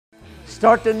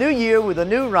Start the new year with a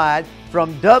new ride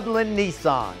from Dublin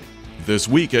Nissan. This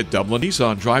week at Dublin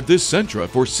Nissan, drive this Sentra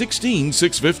for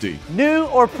 $16,650. New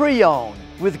or pre-owned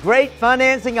with great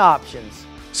financing options.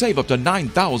 Save up to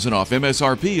 $9,000 off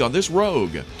MSRP on this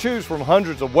Rogue. Choose from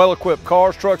hundreds of well-equipped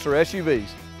cars, trucks, or SUVs.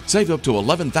 Save up to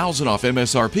 $11,000 off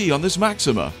MSRP on this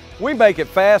Maxima. We make it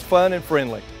fast, fun, and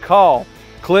friendly. Call,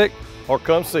 click, or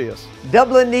come see us.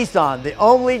 Dublin Nissan, the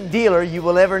only dealer you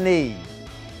will ever need.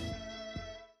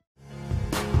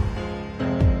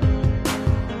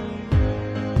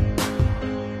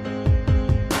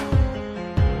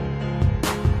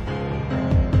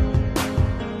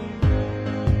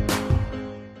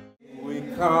 We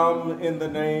come in the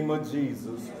name of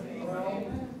Jesus,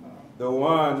 the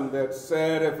one that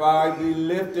said, if I be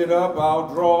lifted up,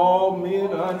 I'll draw all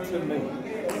men unto me.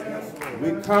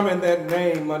 We come in that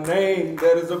name, a name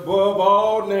that is above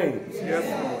all names.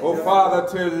 Oh, Father,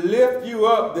 to lift you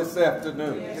up this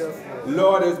afternoon.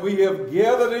 Lord, as we have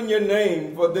gathered in your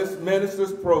name for this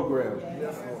minister's program.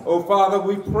 Oh, Father,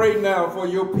 we pray now for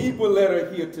your people that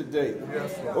are here today.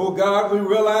 Oh, God, we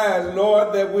realize,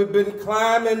 Lord, that we've been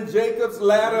climbing Jacob's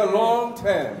ladder a long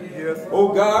time.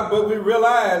 Oh, God, but we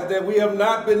realize that we have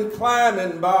not been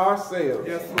climbing by ourselves.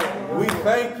 We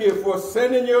thank you for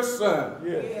sending your Son,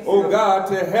 oh, God,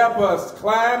 to help us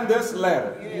climb this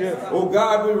ladder. Oh,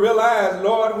 God, we realize,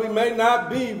 Lord, we may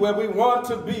not be where we want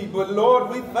to be, but,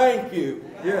 Lord, we thank you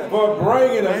for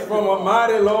bringing us from a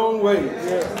mighty long way.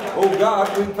 Oh,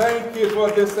 God, we thank you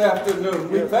for this afternoon.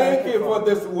 We thank you for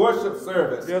this worship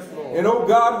service. And, oh,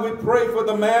 God, we pray for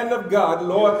the man of God,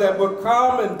 Lord, that will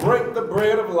come and break the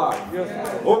bread of life.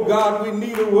 Oh, God, we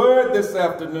need a word this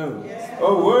afternoon,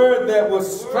 a word that will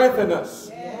strengthen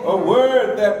us, a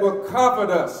word that will comfort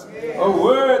us, a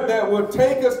word that will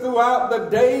take us throughout the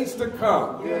days to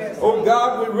come. Oh,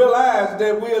 God, we realize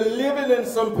that we are living in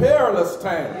some perilous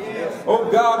times. Oh,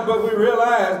 God, but we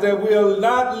realize that we are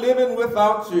not living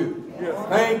without you.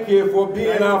 Thank you for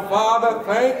being our Father.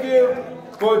 Thank you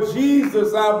for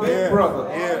Jesus, our big brother.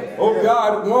 Oh,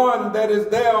 God, one that is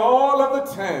there all of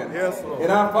the time.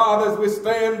 And our Father, as we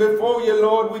stand before you,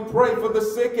 Lord, we pray for the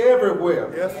sick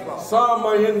everywhere. Some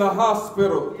are in the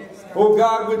hospital. Oh,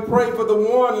 God, we pray for the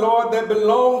one, Lord, that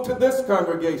belongs to this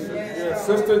congregation.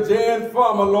 Sister Jan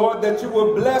Farmer, Lord, that you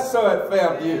will bless her at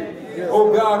Fairview.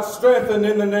 Oh, God, strengthen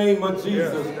in the name of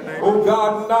Jesus. Oh,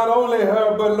 God, not only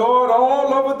her, but, Lord,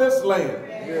 all over this land.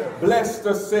 Bless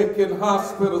the sick in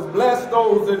hospitals. Bless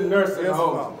those in nursing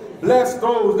homes. Bless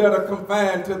those that are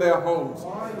confined to their homes.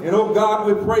 And, oh, God,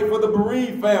 we pray for the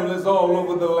bereaved families all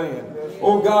over the land.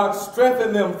 Oh, God,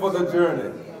 strengthen them for the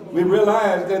journey. We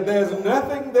realize that there's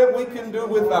nothing that we can do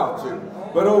without you.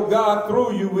 But, oh, God,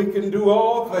 through you we can do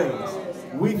all things.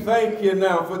 We thank you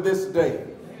now for this day.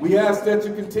 We ask that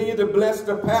you continue to bless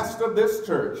the pastor of this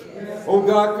church. Oh,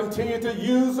 God, continue to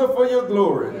use her for your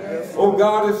glory. Oh,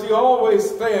 God, as she always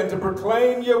stand to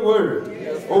proclaim your word.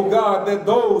 Oh, God, that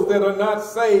those that are not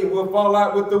saved will fall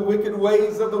out with the wicked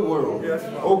ways of the world.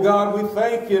 Oh, God, we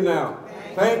thank you now.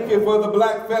 Thank you for the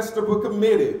Black Festival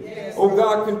Committee. Oh,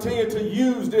 God, continue to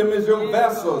use them as your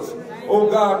vessels.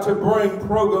 Oh, God, to bring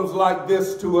programs like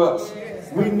this to us.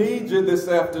 We need you this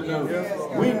afternoon.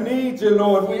 We need you,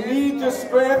 Lord. We need your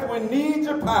strength. We need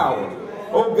your power.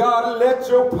 Oh, God, let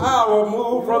your power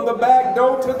move from the back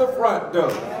door to the front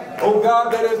door. Oh,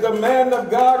 God, that as the man of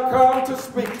God come to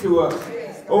speak to us.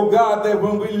 Oh, God, that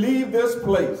when we leave this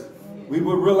place, we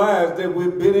will realize that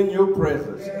we've been in your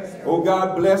presence. Oh,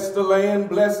 God, bless the land,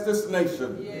 bless this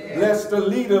nation. Bless the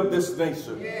leader of this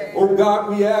nation. Oh, God,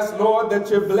 we ask, Lord, that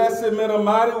you bless him in a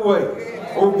mighty way.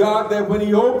 Oh, God, that when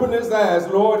he opens his eyes,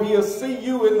 Lord, he'll see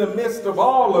you in the midst of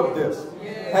all of this.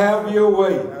 Have your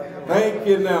way. Thank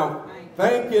you now.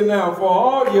 Thank you now for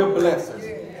all your blessings.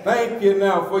 Thank you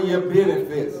now for your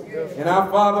benefits. And our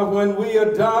Father, when we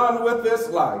are done with this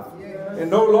life and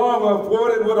no longer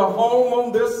afforded with a home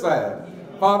on this side,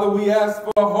 Father, we ask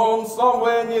for a home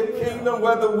somewhere in your kingdom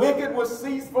where the wicked will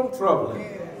cease from troubling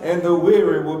and the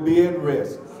weary will be at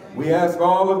rest. We ask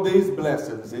all of these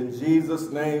blessings. In Jesus'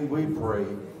 name we pray.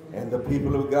 And the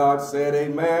people of God said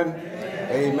amen,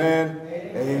 amen,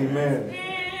 amen.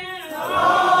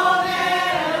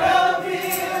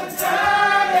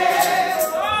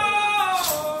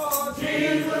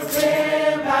 Jesus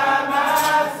in by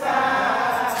my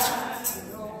side.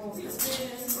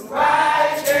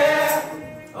 Right there,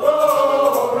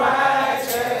 oh, right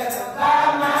there,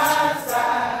 by my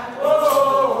side,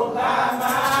 oh, by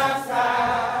my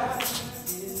side.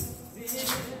 It's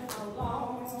been a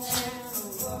long and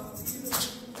rough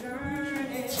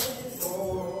journey.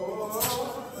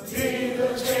 Oh,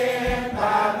 Jesus in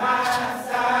by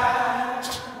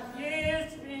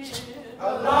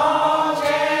a long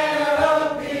and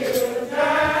uphill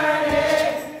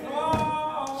journey.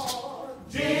 Lord,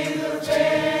 Jesus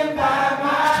been by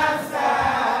my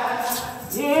side.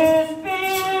 It's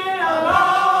been a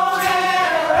long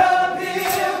and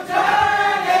uphill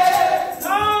journey.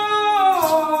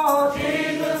 Lord,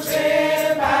 Jesus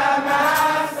been by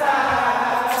my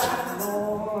side.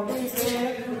 Lord, He's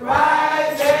been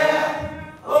right there.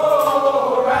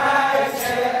 Oh, right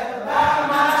there by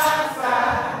my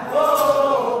side.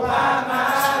 Oh, by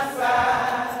my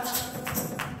side.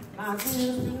 My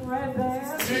Jesus been right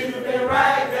there. Jesus been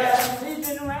right there. He's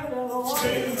been right there, Lord.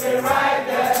 Jesus been right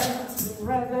there. Been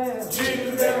right there.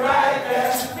 Jesus been right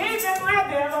there. He's been right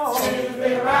there, Lord. Jesus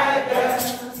been right there.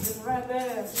 Been right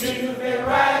there. Jesus been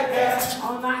right there.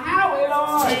 On the highway,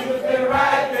 Lord. Jesus been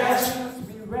right there.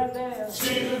 Been right there.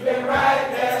 Jesus been right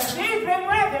there. He's been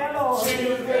right there, Lord.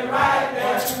 Jesus been right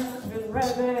there. Been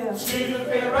right there. Jesus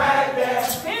been right there.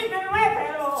 He's been right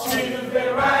there, Lord. Jesus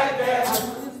been right there.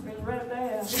 Jesus been right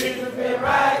there. Jesus been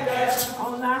right there.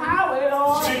 On the highway,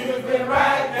 Lord. Jesus been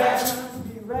right there.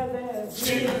 Be right there.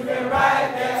 Jesus been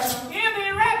right there. He'll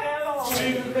be right there, Lord.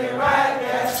 Jesus been right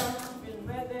there. Been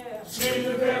right there.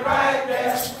 Jesus been right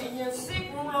there. In your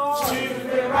sick room, Lord. Jesus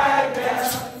been right there.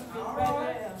 Been right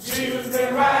there. Jesus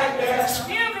been right there.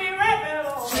 He'll be right there,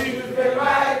 Lord. Jesus been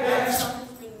right there.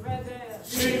 Been right there.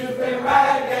 Jesus been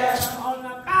right there. On the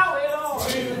highway, Lord.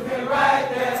 Jesus been right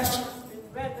there.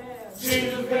 Been right there.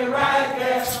 Jesus been right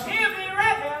there. He'll be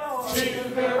right there, Lord. Jesus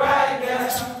been right there.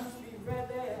 Be right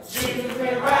there. Jesus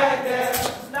been right there.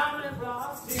 Stumbling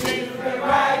blocks. Jesus been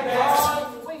right there.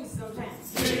 All the way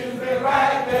sometimes. Jesus been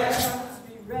right there.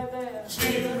 Be right there.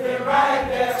 Jesus been right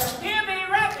there. He'll be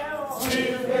right there, Lord.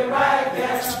 Jesus been right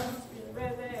there. Be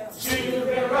right there. Jesus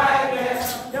been right there.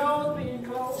 Doors being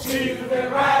closed. Jesus been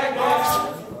right there.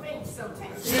 All the way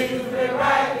sometimes. Jesus been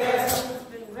right there.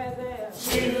 Been right there.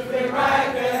 Jesus been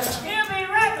right there. He'll be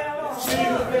right there, Lord.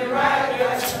 Jesus been right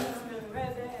there. Been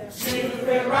right there. Jesus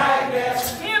been right there.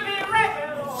 He'll be right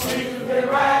there, Lord. Jesus been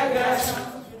right there.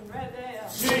 Been right there.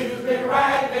 Jesus been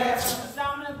right there.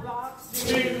 Stumbling blocks.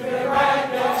 Jesus been right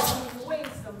there. Wait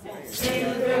sometimes.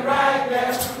 Jesus been right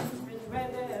there. Been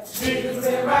right there. Jesus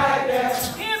been right there.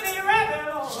 He'll be right there,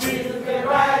 Lord. Jesus been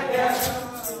right there.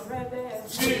 Been right there.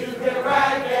 Jesus been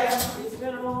right there. It's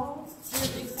been a long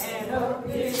and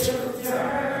uphill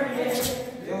journey.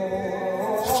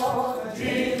 Lord,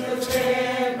 Jesus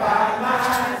been by my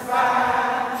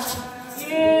side.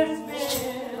 It's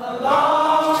been a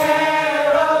long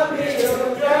and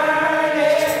uphill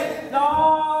journey.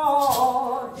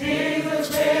 Lord, Jesus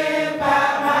been by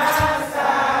my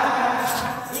side.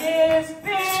 It's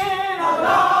been a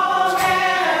long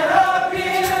and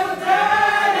uphill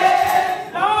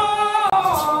journey.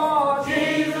 Lord,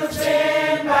 Jesus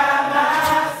been by my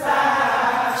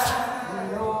side.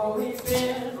 Lord, He's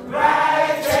been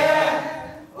right there.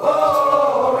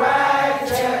 Oh, right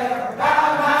there by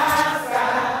my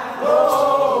side.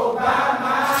 Oh, by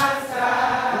my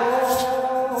side.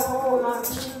 Oh, my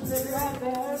Jesus been right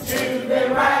there. Jesus been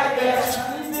right there.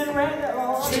 He's been right there,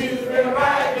 Lord. Jesus been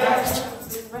right there.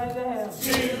 Been right there.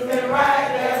 Jesus been right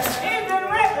there. He's been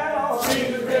right there, Lord.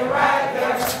 Jesus been right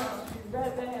there. Been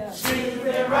right there. Jesus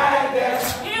been right there.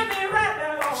 He'll be right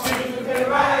there, Lord. Jesus been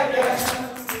right there.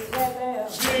 Been right there.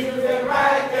 Jesus been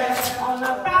right there. On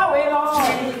the highway, Lord.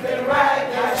 Jesus been right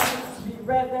there. Be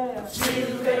right there.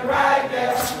 Jesus been right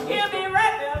there. He'll be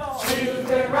right there, Lord. Jesus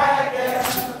been right there.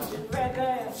 Been right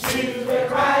there. Jesus been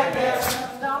right there.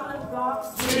 Stumbling blocks.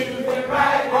 Jesus been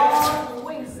right there. All the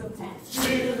way sometimes.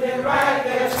 Jesus been right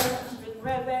there. Been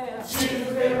right there.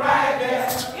 Jesus been right there.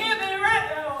 He'll be right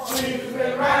there, Lord. Jesus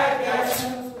been right there.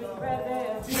 Been right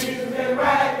there. Jesus been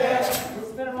right there.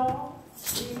 It's been a long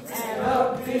and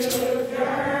uphill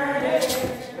journey.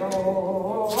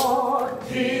 Lord,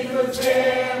 Jesus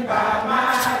been by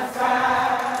my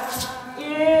side.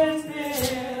 It's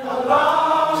been a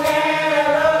long and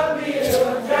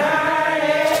uphill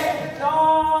journey.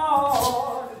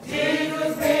 Lord,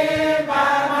 Jesus been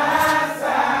by my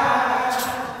side.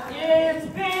 It's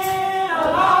been a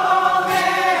long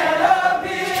and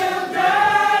uphill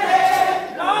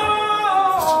journey.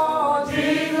 Lord,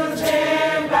 Jesus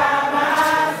been by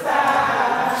my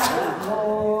side.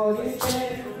 Lord, He's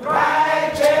been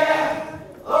right there.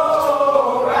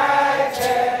 Oh, right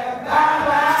there by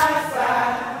my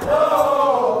side.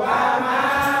 Oh, by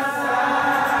my side.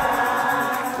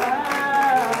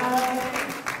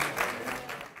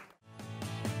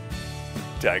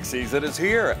 Tax season is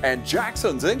here, and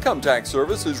Jackson's Income Tax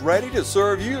Service is ready to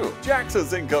serve you.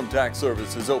 Jackson's Income Tax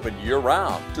Service is open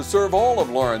year-round to serve all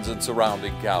of Lawrence and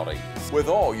surrounding counties with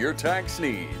all your tax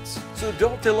needs. So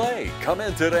don't delay. Come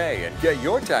in today and get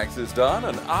your taxes done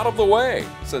and out of the way.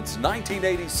 Since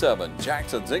 1987,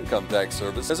 Jackson's Income Tax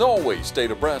Service has always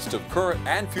stayed abreast of current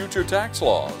and future tax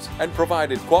laws and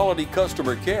provided quality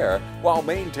customer care while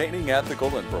maintaining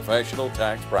ethical and professional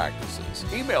tax practices.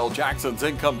 Email Jackson's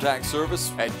Income Tax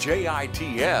Service at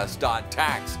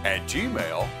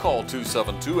jits.tax@gmail, call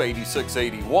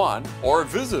 272-8681, or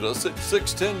visit us at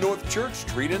 610 North Church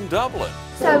Street in Dublin.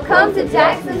 So come to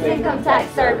Jackson's Income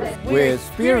Tax Service, where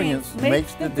experience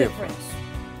makes the difference.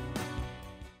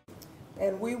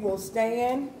 And we will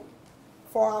stand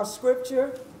for our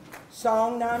scripture,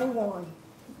 Psalm 91.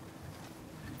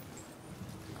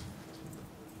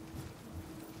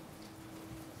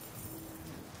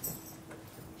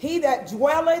 He that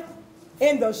dwelleth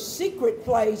in the secret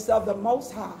place of the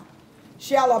Most High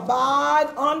shall abide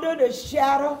under the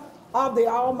shadow of the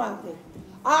Almighty.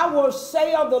 I will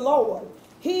say of the Lord,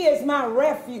 He is my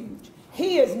refuge.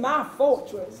 He is my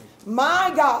fortress.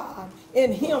 My God,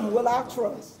 in Him will I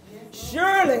trust.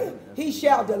 Surely He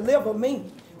shall deliver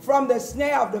me from the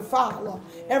snare of the fowler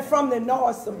and from the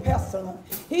noisome pestilence.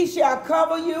 He shall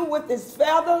cover you with His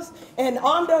feathers, and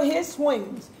under His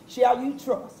wings shall you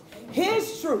trust.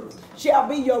 His truth shall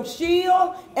be your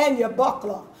shield and your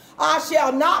buckler. I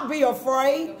shall not be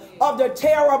afraid of the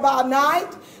terror by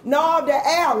night, nor of the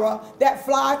arrow that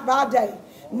flieth by day,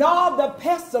 nor of the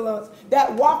pestilence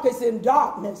that walketh in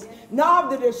darkness, nor of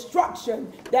the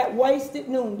destruction that wasteth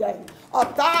noonday.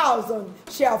 1,000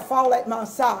 shall fall at my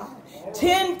side,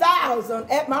 10,000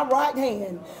 at my right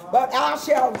hand, but I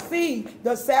shall see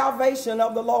the salvation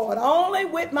of the Lord. Only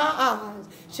with my eyes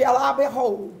shall I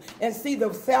behold and see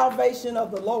the salvation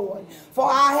of the Lord. For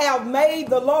I have made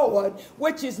the Lord,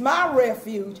 which is my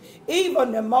refuge,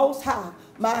 even the Most High,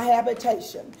 my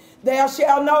habitation. There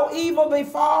shall no evil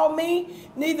befall me,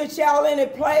 neither shall any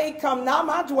plague come nigh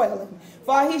my dwelling.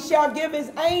 For He shall give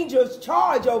His angels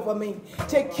charge over me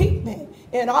to keep me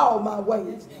in all my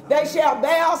ways. They shall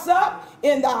bear us up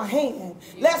in thy hand,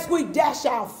 lest we dash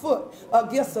our foot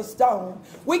against a stone.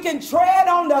 We can tread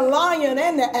on the lion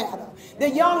and the adder. The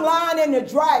young lion and the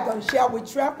dragon shall we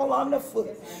trample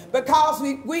underfoot. Because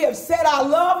we have set our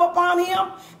love upon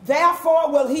Him, therefore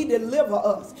will He deliver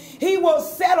us. He will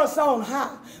set us on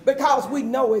high, because we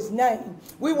know His name.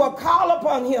 We will call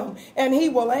upon Him, and He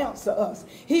will answer us.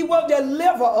 He will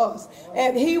deliver us,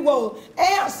 and He will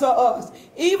answer us.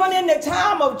 Even in the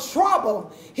time of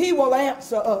trouble, He will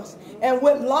answer us. And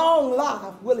with long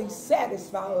life will He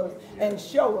satisfy us and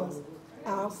show us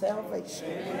our salvation.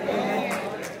 Amen.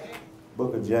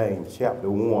 Book of James, chapter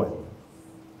 1,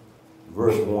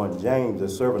 verse 1. James, the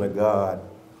servant of God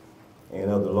and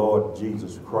of the Lord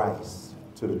Jesus Christ,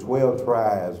 to the 12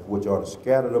 tribes which are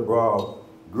scattered abroad,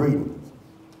 greetings.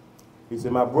 He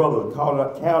said, my brother,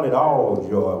 count it all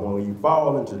joy when you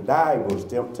fall into divers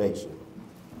temptation,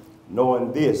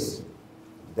 knowing this,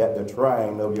 that the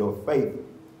trying of your faith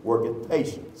worketh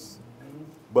patience.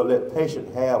 But let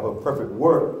patience have a perfect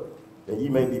work, that ye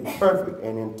may be perfect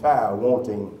and entire,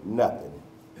 wanting nothing.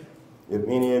 If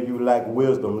any of you lack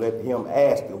wisdom, let him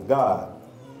ask of God,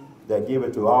 that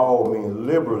giveth to all men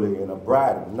liberally and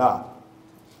upbraideth not,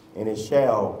 and it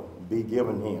shall be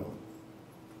given him.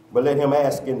 But let him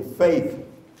ask in faith,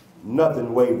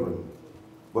 nothing wavering.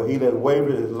 For he that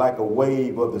wavereth is like a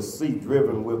wave of the sea,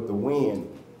 driven with the wind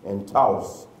and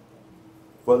tossed.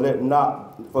 For let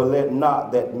not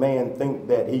that man think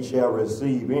that he shall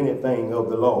receive anything of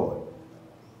the Lord.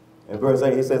 In verse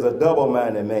 8, it says, a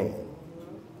double-minded man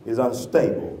is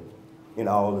unstable in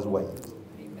all his ways.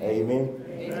 Amen.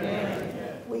 Amen.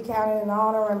 We count it an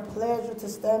honor and pleasure to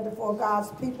stand before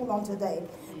God's people on today.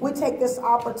 We take this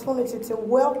opportunity to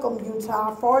welcome you to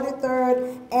our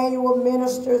 43rd Annual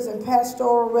Ministers and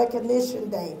Pastoral Recognition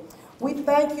Day. We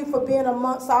thank you for being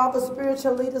amongst all the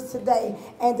spiritual leaders today.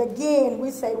 And again,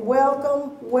 we say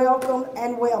welcome, welcome,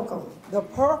 and welcome. The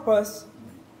purpose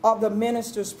of the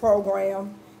ministers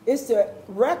program is to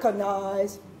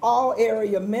recognize all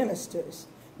area ministers,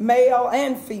 male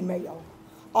and female.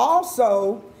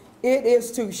 Also, it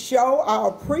is to show our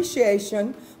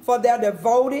appreciation for their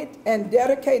devoted and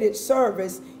dedicated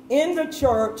service in the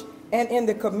church and in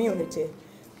the community.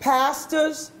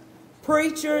 Pastors,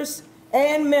 preachers,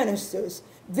 and ministers,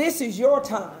 this is your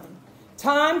time.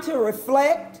 Time to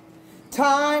reflect,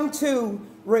 time to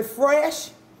refresh,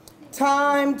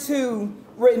 time to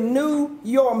renew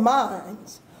your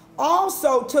minds.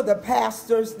 Also to the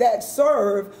pastors that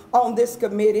serve on this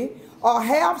committee or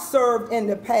have served in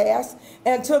the past,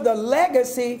 and to the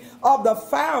legacy of the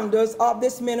founders of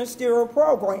this ministerial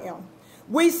program.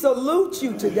 We salute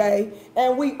you today,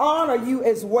 and we honor you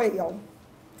as well.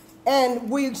 And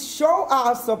we show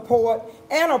our support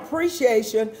and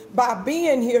appreciation by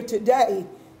being here today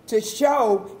to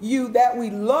show you that we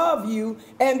love you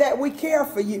and that we care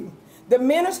for you. The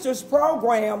Ministers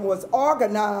Program was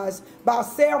organized by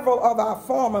several of our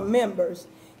former members.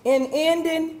 In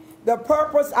ending the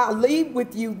purpose, I leave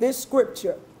with you this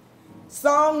scripture.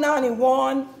 Psalm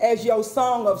 91 as your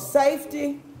song of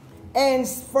safety, and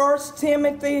 1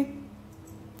 Timothy,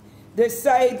 they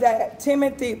say that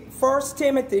 1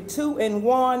 Timothy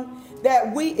 2:1,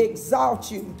 that we exalt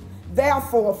you.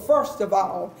 Therefore, first of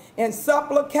all, in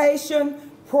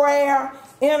supplication, prayer,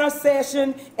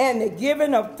 intercession, and the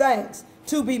giving of thanks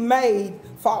to be made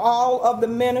for all of the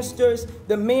ministers,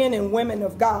 the men and women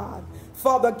of God,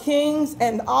 for the kings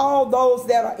and all those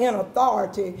that are in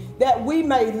authority, that we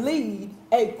may lead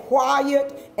a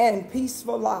quiet and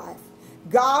peaceful life,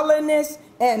 godliness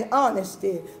and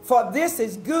honesty, for this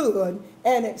is good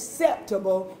and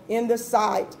acceptable in the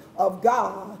sight of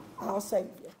God, our Savior.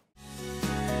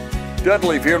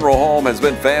 Dudley Funeral Home has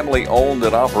been family owned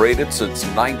and operated since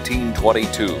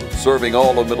 1922, serving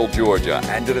all of Middle Georgia,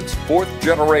 and in its 4th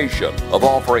generation of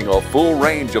offering a full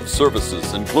range of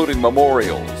services, including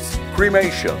memorials,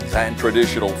 cremations, and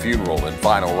traditional funeral and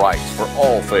final rites for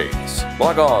all faiths.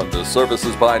 Log on to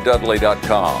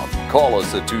servicesbydudley.com. Call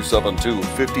us at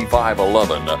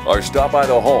 272-5511 or stop by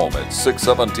the home at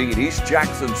 617 East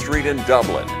Jackson Street in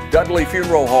Dublin. Dudley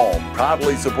Funeral Home,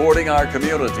 proudly supporting our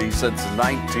community since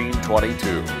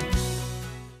 1922.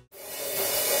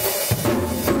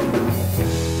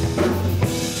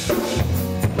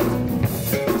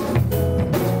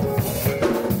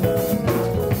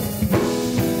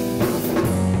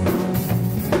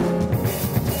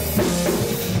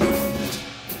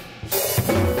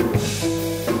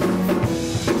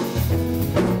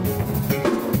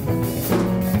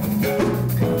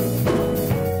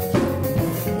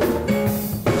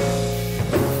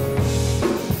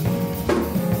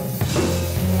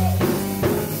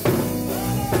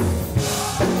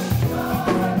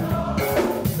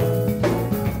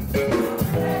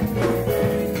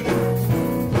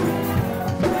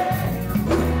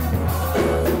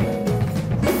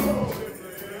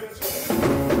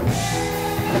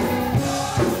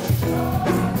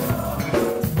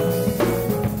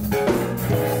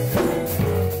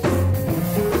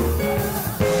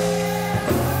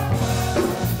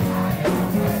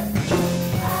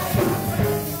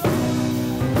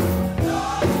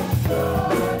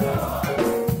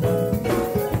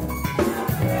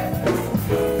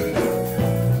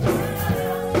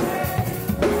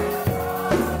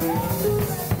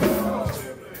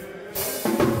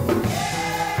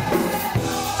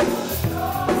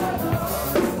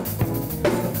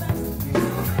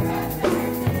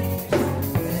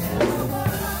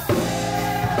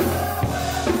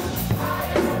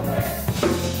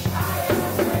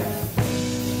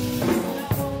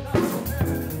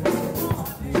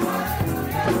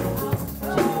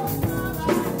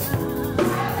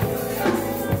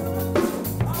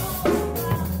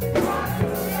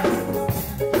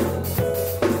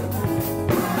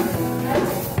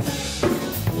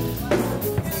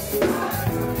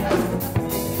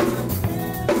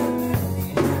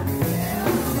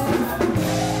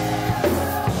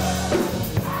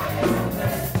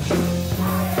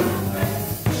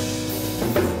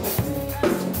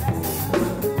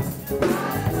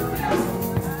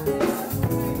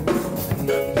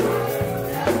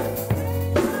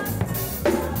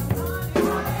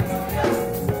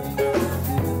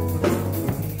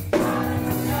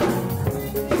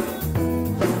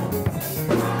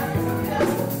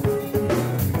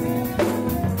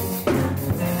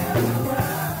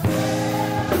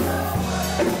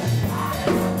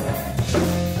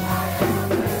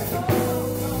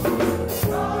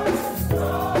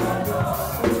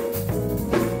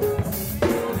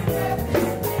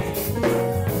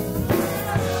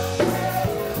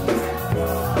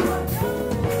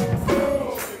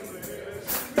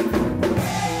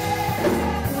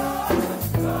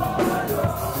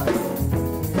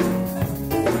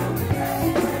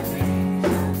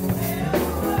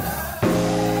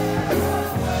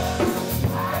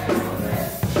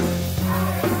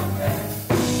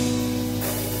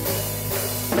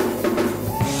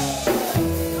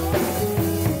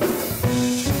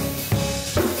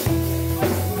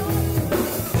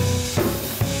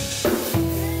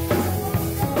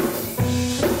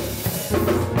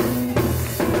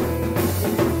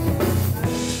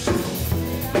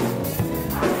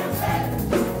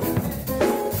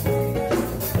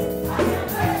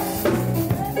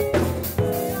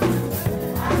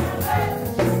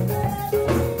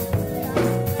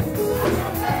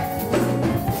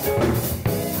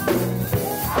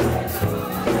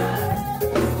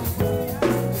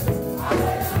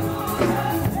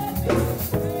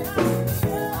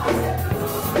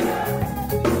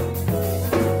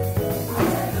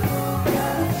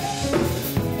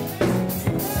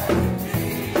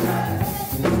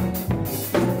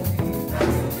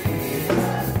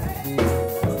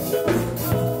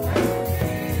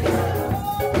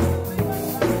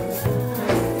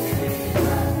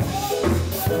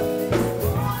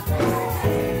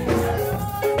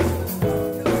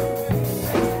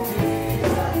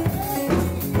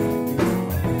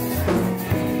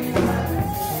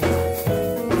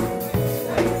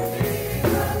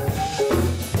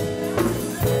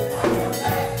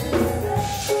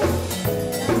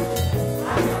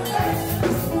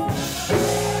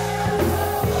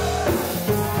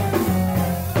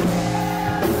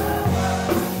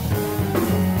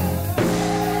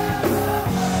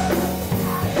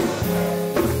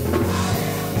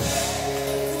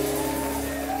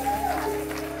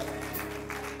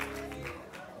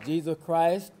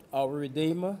 Christ, our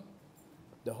Redeemer,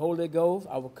 the Holy Ghost,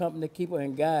 our company keeper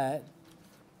and guide,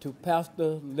 to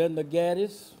Pastor Linda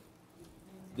Gaddis,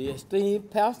 the esteemed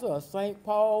pastor of St.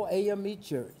 Paul AME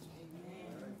Church,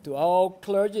 to all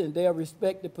clergy in their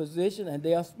respective position and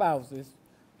their spouses,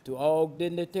 to all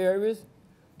dignitaries,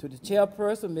 to the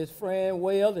chairperson, Ms. Fran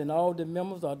Wells, and all the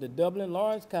members of the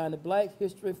Dublin-Lawrence County Black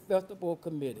History Festival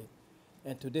Committee,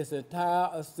 and to this entire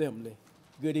assembly,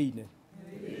 good evening.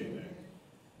 Good evening.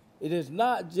 It is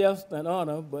not just an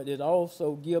honor, but it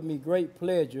also gives me great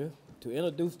pleasure to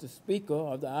introduce the speaker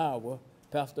of the hour,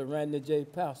 Pastor Randy J.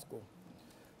 Pascal.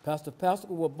 Pastor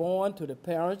Pascal was born to the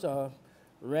parents of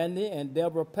Randy and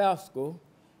Deborah Pascal.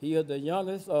 He is the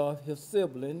youngest of his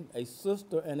siblings, a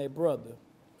sister and a brother.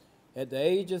 At the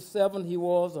age of 7, he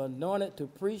was anointed to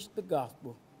preach the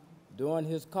gospel. During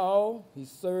his call, he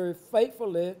served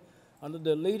faithfully under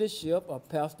the leadership of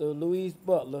Pastor Louise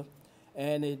Butler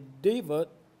and a devout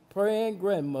praying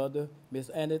grandmother, Miss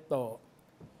Annie Thorpe.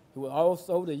 He was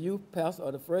also the youth pastor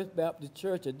of the First Baptist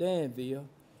Church of Danville.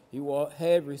 He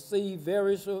had received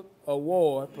various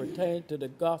awards pertaining to the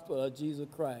gospel of Jesus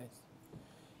Christ.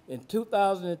 In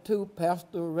 2002,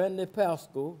 Pastor Randy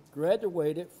Pascal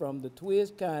graduated from the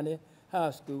Twiggs County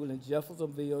High School in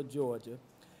Jeffersonville, Georgia.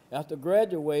 After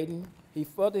graduating, he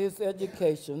furthered his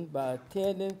education by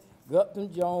attending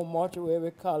Gupton Jones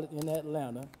Mortuary College in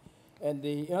Atlanta and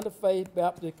the Interfaith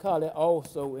Baptist College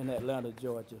also in Atlanta,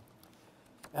 Georgia.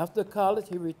 After college,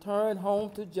 he returned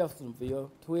home to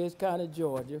Jeffersonville, Twiggs County,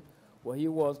 Georgia, where he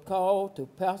was called to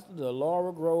pastor the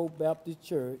Laurel Grove Baptist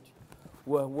Church,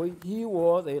 where he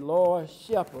was a Lord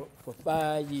shepherd for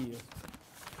 5 years.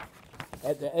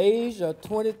 At the age of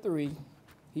 23,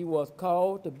 he was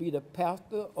called to be the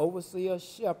pastor, overseer,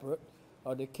 shepherd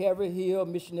of the Calvary Hill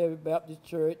Missionary Baptist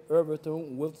Church,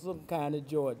 Irvington, Wilson County,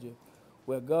 Georgia,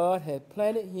 where God had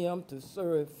planted him to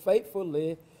serve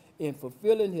faithfully in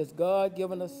fulfilling his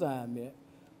God-given assignment,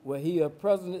 where he is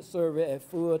presently serving as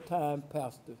full-time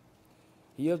pastor.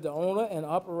 He is the owner and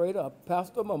operator of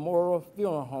Pastor Memorial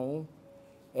Funeral Home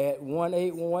at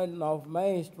 181 North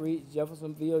Main Street,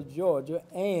 Jeffersonville, Georgia,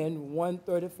 and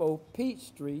 134 Peach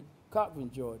Street,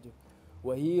 Cochran, Georgia,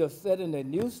 where he is setting a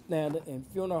new standard in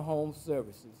funeral home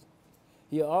services.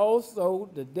 He is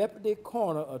also the deputy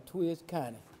coroner of Twiggs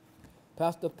County.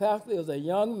 Pastor Pascal is a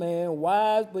young man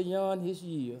wise beyond his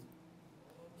years.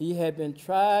 He had been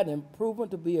tried and proven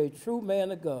to be a true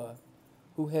man of God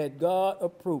who had God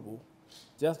approval,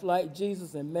 just like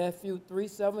Jesus in Matthew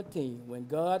 3:17, when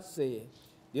God said,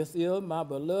 "This is my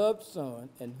beloved Son,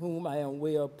 in whom I am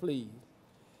well pleased."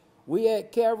 We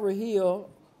at Calvary Hill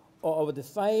are of the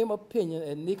same opinion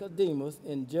as Nicodemus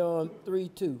in John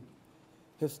 3:2.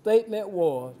 His statement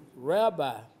was,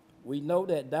 "Rabbi, we know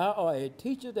that thou art a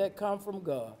teacher that comes from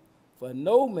God, for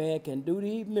no man can do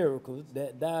these miracles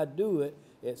that thou doest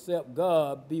except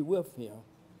God be with him."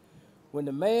 When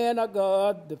the man of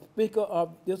God, the speaker of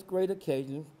this great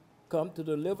occasion, come to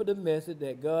deliver the message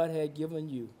that God had given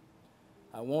you,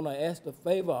 I want to ask the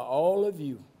favor of all of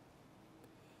you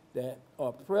that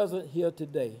are present here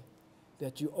today,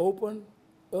 that you open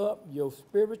up your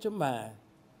spiritual mind,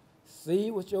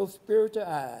 see with your spiritual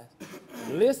eyes,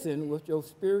 listen with your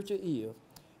spiritual ears,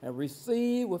 and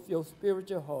receive with your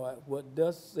spiritual heart what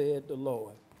thus said the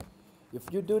Lord.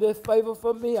 If you do this favor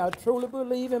for me, I truly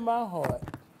believe in my heart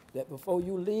that before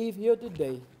you leave here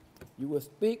today, you will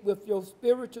speak with your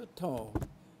spiritual tongue,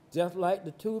 just like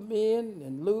the two men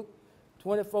in Luke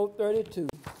 24:32,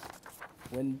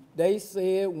 when they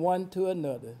said one to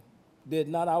another, "Did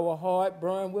not our heart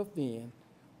burn within,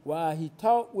 while he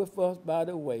talked with us by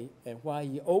the way, and while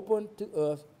he opened to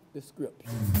us the scripture?"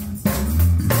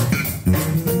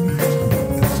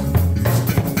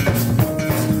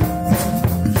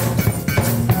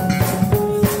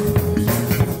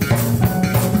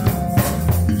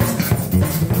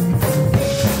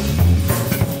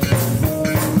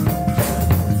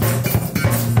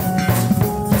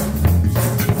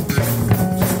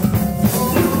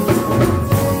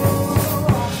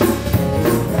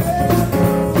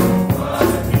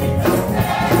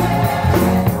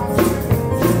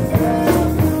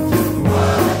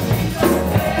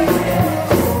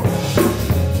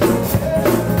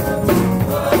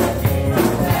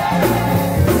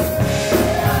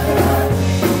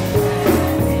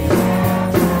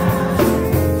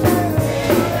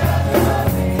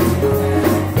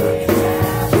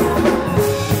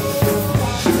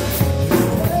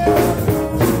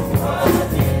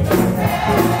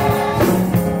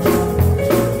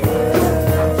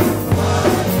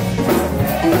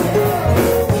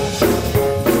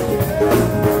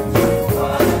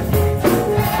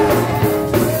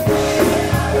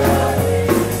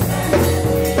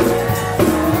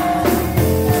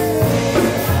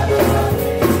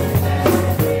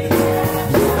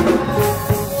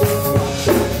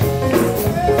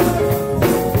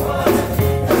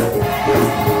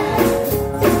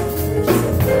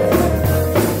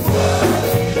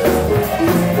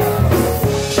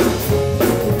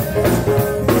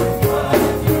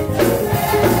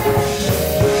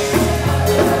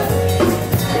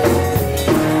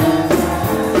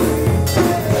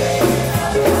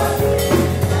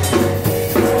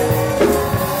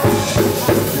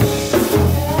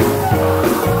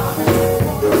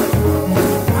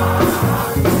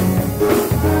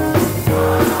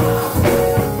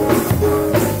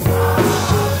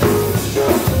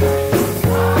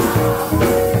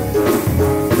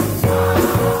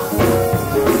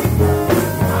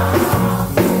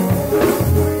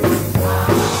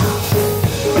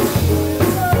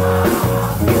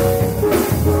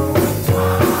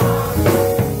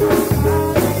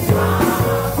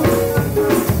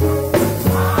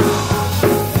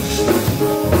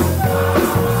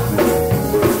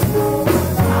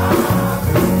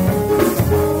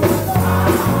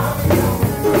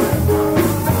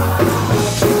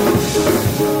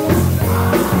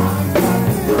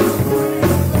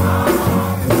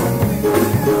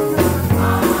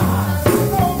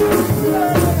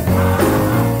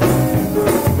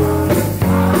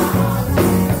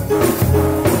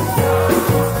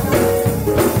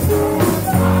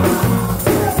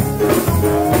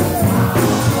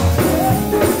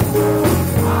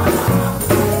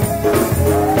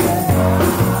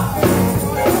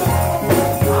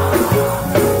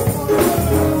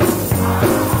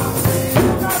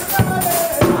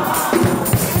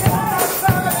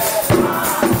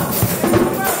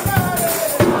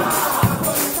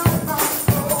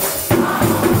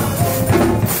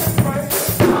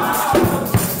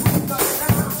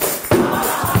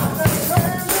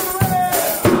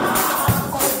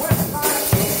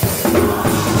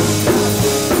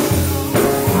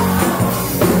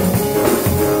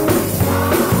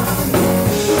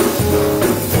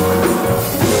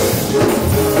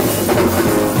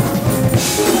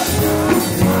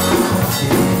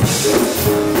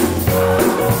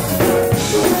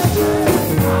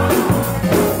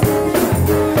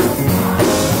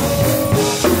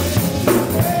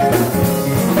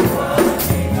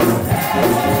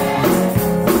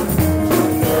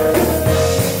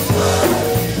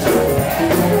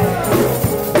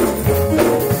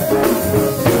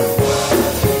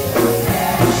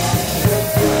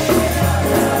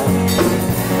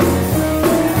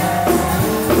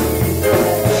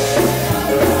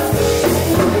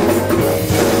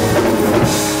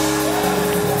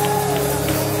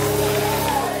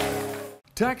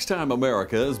 Tax Time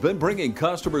America has been bringing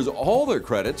customers all their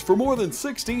credits for more than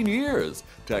 16 years.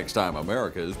 Tax Time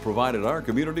America has provided our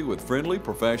community with friendly,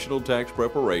 professional tax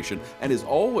preparation and is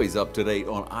always up to date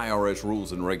on IRS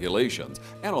rules and regulations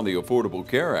and on the Affordable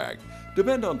Care Act.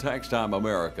 Depend on Tax Time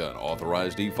America, an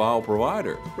authorized e-file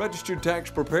provider, registered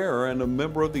tax preparer, and a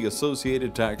member of the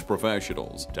Associated Tax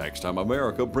Professionals. Tax Time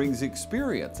America brings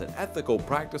experience and ethical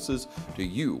practices to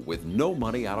you with no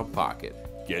money out of pocket.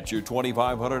 Get your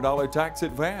 $2,500 tax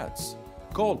advance.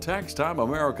 Call Tax Time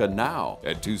America now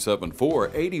at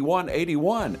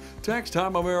 274-8181. Tax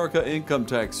Time America Income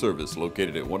Tax Service,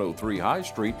 located at 103 High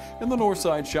Street in the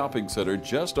Northside Shopping Center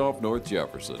just off North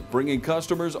Jefferson, bringing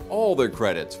customers all their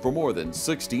credits for more than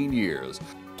 16 years.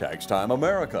 Tax Time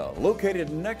America,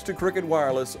 located next to Cricket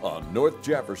Wireless on North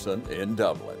Jefferson in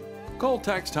Dublin. Call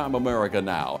Tax Time America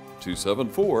now,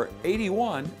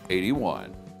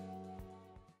 274-8181.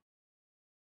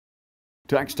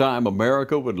 Tax Time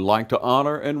America would like to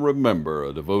honor and remember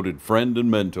a devoted friend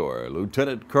and mentor,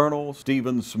 Lieutenant Colonel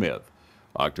Stephen Smith,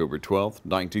 October 12,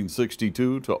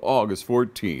 1962 to August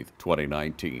 14,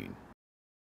 2019.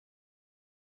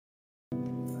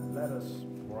 Let us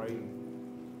pray.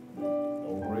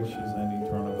 Oh, gracious and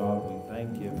eternal God, we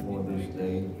thank you for this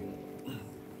day.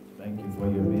 Thank you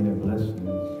for your many blessings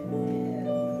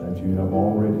that you have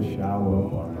already showered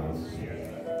upon us.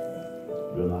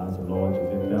 Realize, Lord, you've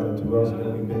been better to us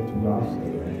than we've been to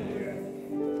ourselves.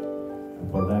 And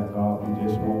for that, God, we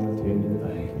just want to tell you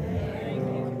thank you.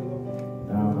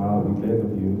 Now, God, we beg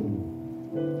of you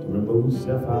to remove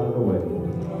self out of the way.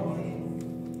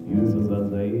 Use us as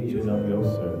the agent of your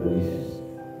service.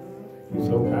 You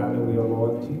so kindly we are,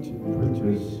 Lord, teaching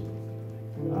preachers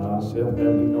ourselves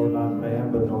that we know not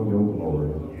man but know your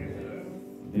glory.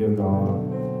 Dear God,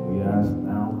 we ask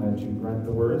now that you grant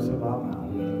the words of our mouth,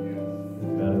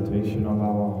 meditation of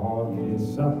our heart,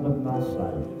 is something in our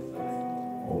sight.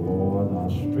 O Lord, our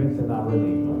strength and our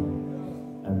Redeemer.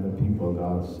 And the people of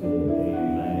God say,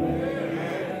 amen.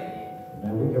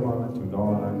 And we give honor to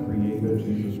God, our Creator,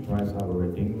 Jesus Christ, our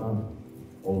Redeemer,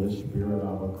 Holy Spirit,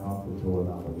 our Comforter and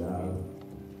our God,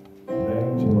 the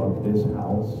angel of this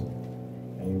house,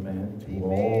 amen, to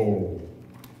all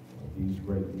of these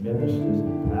great ministers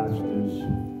and pastors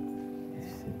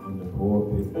in the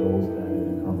pulpit, those that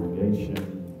in the congregation,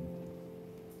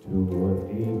 to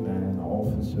amen,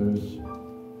 officers,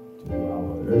 to our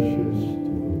ushers, to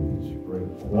these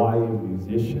great choir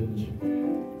musicians,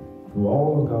 to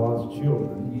all of God's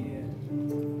children.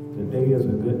 Today is a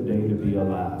good day to be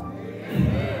alive.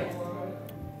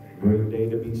 Great day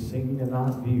to be seen and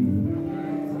not viewed.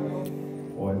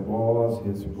 For it was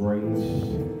his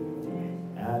grace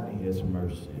and his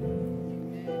mercy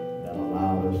that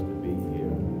allowed us to be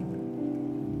here.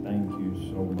 Thank you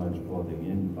so much for the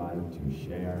invite to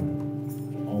share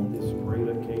on this great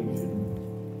occasion.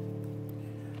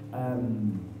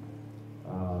 And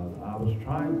I was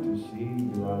trying to see,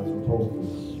 do I was supposed to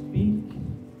speak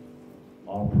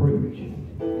or preach?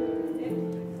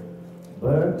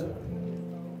 But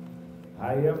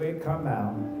however it come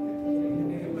out,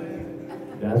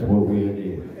 that's what we'll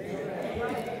do.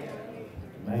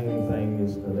 Main thing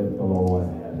is to let the Lord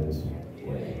have his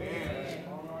way.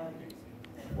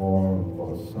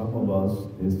 For some of us,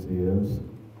 this is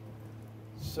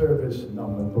service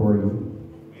number 3.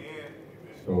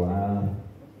 So I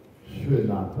should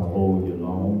not to hold you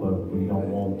long, but we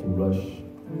don't want to rush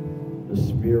the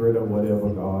spirit of whatever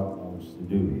God wants to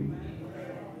do.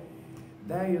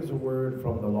 There is a word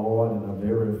from the Lord in a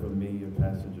very familiar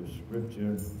passage of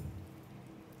Scripture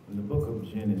in the book of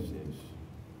Genesis,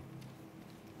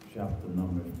 chapter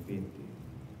number 50.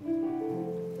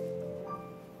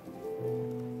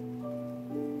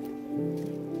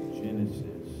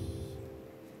 Genesis,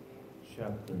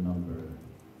 chapter number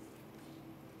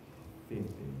 50.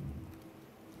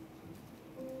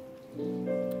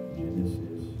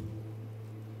 Genesis.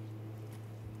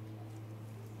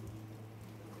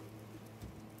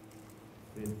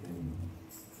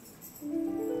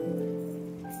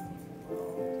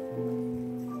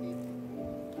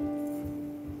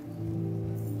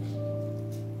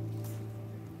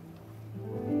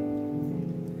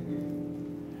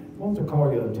 I want to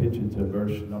call your attention to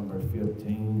verse number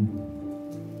 15.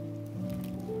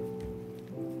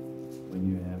 When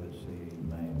you have it, say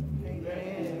amen.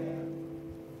 Amen.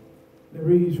 It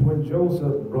reads, when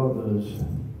Joseph's brothers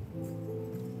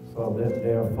saw that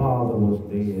their father was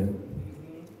dead,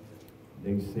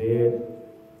 they said,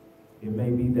 it may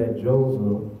be that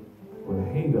Joseph will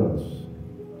hate us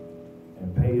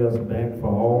and pay us back for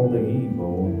all the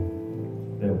evil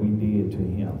that we did to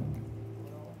him.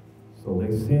 So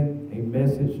they sent a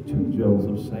message to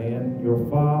Joseph saying, your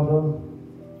father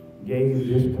gave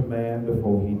this command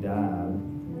before he died.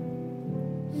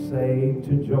 Say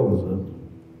to Joseph,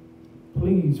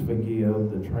 please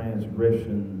forgive the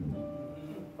transgression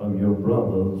of your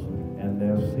brothers and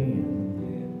their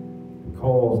sin,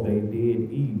 because they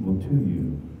did evil to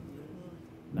you.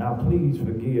 Now please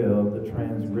forgive the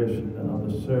transgression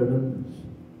of the servants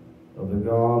of the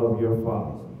God of your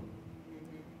father.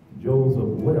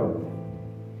 Joseph wept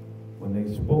when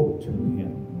they spoke to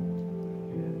him.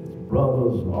 His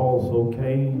brothers also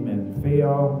came and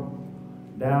fell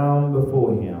down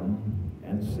before him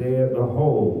and said,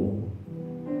 behold,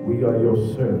 we are your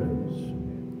servants.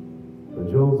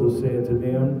 But Joseph said to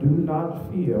them, do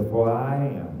not fear, for I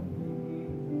am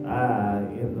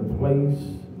in the place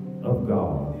of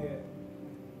God.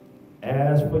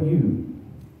 As for you,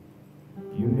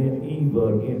 you meant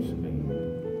evil against me,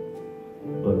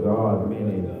 but God meant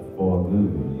it for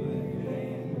good,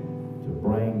 to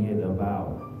bring it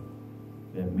about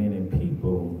that many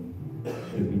people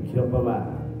should be kept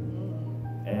alive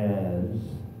as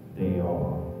they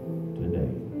are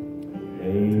today.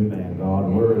 Amen.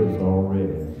 God's word is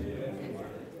already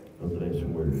a blessed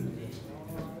word.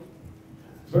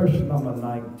 Verse number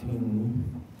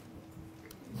 19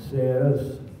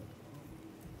 says,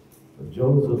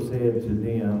 Joseph said to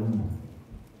them,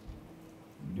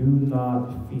 do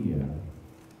not fear,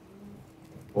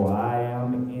 for I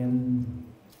am in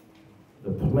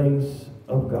the place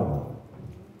of God.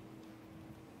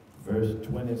 Verse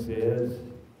 20 says,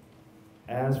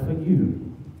 as for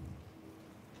you,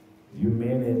 you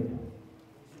meant it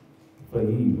for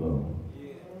evil,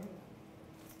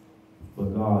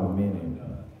 but God meant it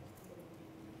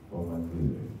for my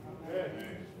good.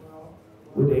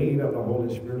 With the aid of the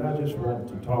Holy Spirit, I just want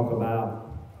to talk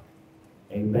about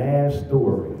a bad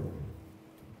story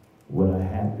with a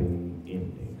happy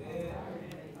ending.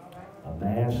 A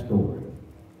bad story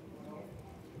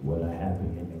with a happy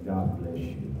ending. God bless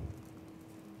you.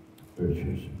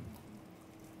 Virtues.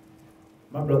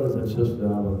 My brothers and sisters,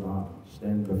 I will not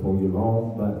stand before you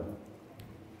long, but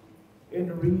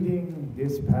in reading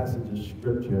this passage of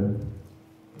Scripture,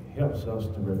 it helps us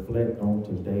to reflect on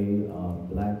today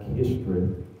Black History.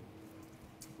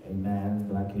 Amen.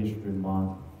 Black History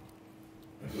Month.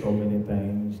 So many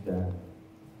things that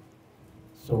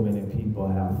so many people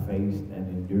have faced and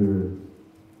endured,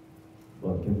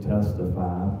 but can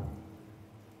testify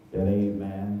that,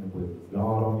 amen, with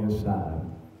God on your side,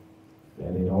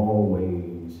 that it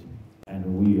always and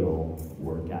will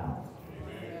work out.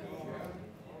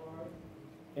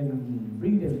 In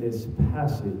reading this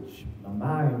passage, my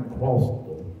mind crossed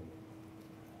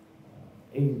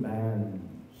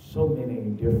so many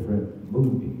different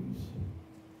movies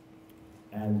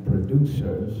and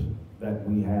producers that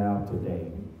we have today.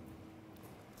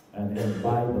 And the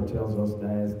Bible tells us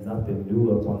there's nothing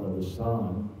new up under the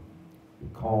sun,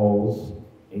 because,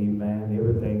 amen,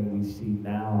 everything we see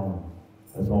now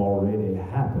has already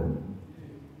happened.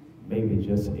 Maybe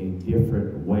just a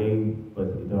different way, but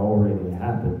it already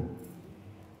happened.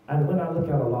 And when I look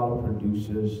at a lot of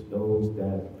producers, those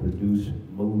that produce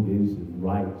movies and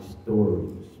write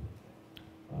stories,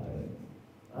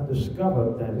 I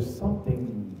discovered that it's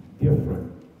something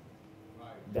different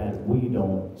that we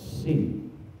don't see.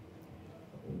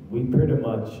 We pretty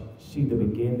much see the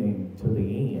beginning to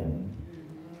the end.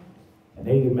 And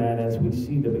amen, as we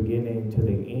see the beginning to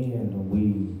the end,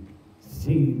 we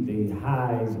see the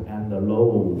highs and the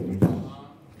lows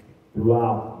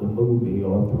throughout the movie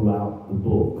or throughout the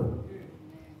book.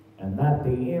 And at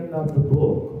the end of the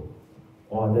book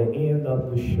or the end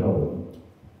of the show,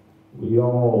 we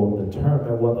all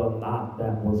determine whether or not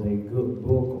that was a good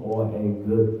book or a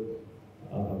good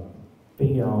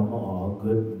film or a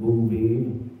good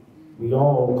movie. We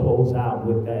all close out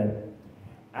with that.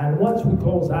 And once we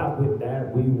close out with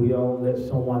that, we will let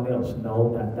someone else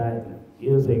know that that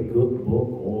is a good book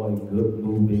or a good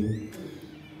movie.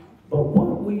 But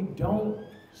what we don't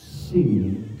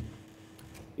see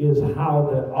is how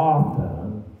the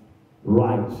author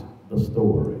writes the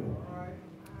story.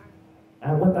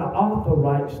 And when the author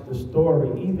writes the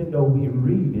story, even though we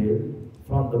read it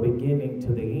from the beginning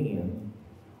to the end,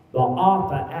 the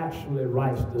author actually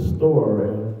writes the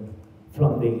story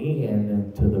from the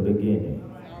end to the beginning.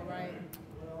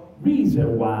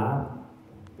 Reason why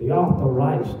the author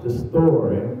writes the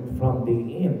story from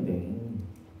the ending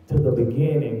to the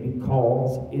beginning,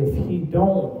 because if he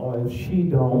don't or if she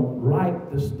don't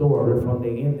write the story from the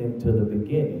ending to the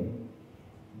beginning,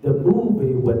 the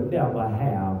movie would never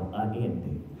have an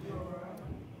ending.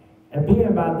 And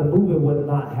being by the movie would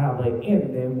not have an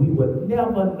ending, we would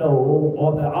never know,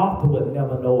 or the author would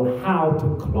never know how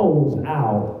to close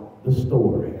out the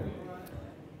story.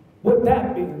 With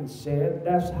that being said,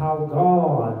 that's how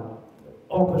God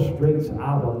orchestrates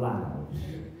our lives.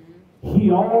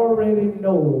 He already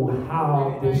knows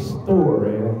how this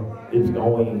story is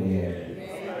going to end.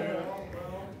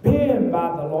 Being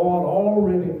by the Lord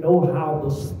already know how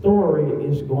the story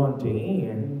is going to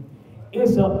end.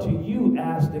 It's up to you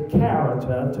as the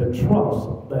character to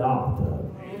trust the author.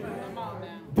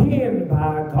 Being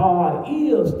by God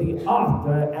is the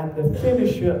author and the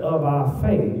finisher of our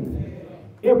faith.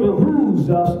 It behooves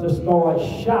us to start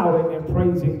shouting and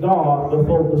praising God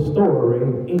before the story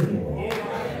ends.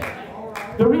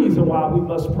 The reason why we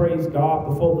must praise God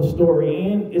before the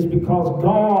story ends is because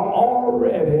God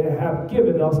already have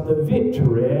given us the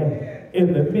victory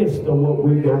in the midst of what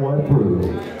we're going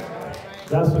through.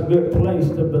 That's a good place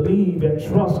to believe and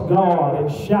trust God and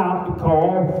shout,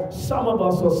 because some of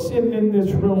us are sitting in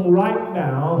this room right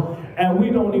now and we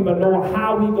don't even know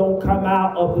how we're going to come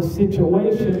out of the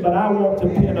situation, but I want to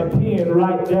pin a pin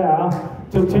right there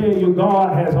to tell you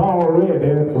God has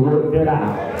already worked it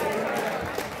out.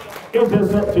 It's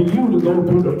just up to you to go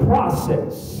through the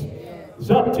process. It's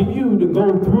up to you to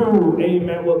go through,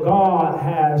 amen, what God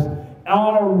has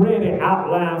already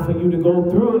outlined for you to go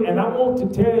through. And I want to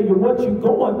tell you what you're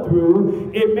going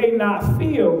through, it may not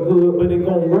feel good, but it's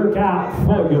going to work out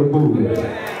for your good.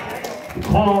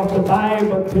 Because the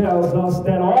Bible tells us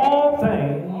that all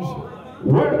things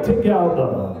work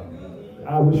together.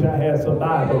 I wish I had some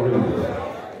Bible readers.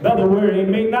 In other words, it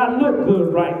may not look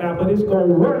good right now, but it's going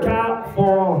to work out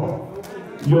for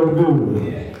your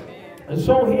good. And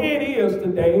so here it is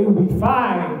today. We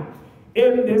find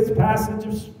in this passage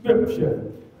of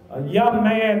Scripture a young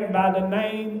man by the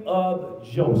name of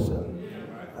Joseph.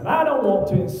 And I don't want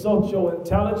to insult your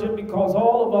intelligence, because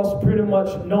all of us pretty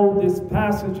much know this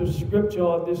passage of Scripture,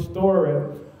 or this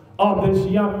story of this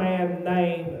young man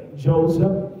named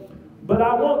Joseph. But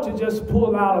I want to just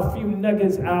pull out a few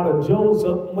nuggets out of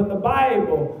Joseph. When the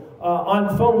Bible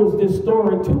unfolds this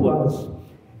story to us,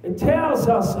 it tells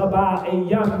us about a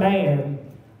young man,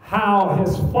 how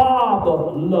his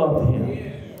father loved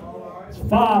him. His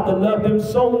father loved him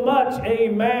so much,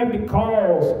 amen,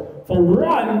 because for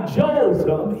one,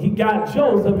 Joseph, he got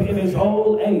Joseph in his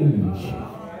old age.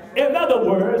 In other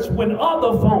words, when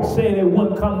other folks said it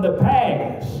wouldn't come to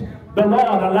pass, the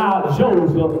Lord allowed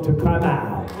Joseph to come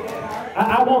out.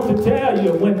 I want to tell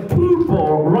you, when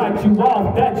people write you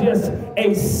off, that's just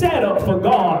a setup for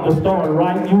God to start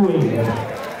writing you in.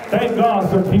 Thank God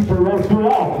some people wrote you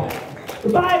off. The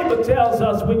Bible tells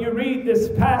us, when you read this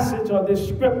passage or this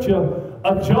scripture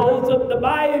of Joseph, the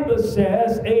Bible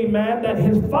says, amen, that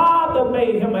his father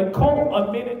made him a coat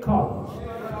of many colors.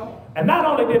 And not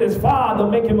only did his father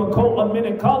make him a coat of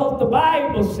many colors, the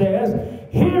Bible says,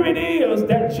 here it is,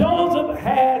 that Joseph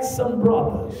had some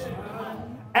brothers.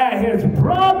 And his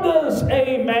brothers,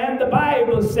 amen, the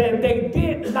Bible said they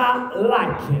did not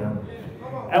like him.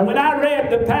 And when I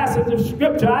read the passage of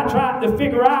Scripture, I tried to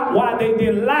figure out why they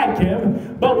didn't like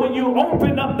him. But when you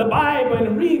open up the Bible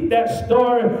and read that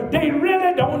story, they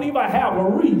really don't even have a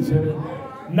reason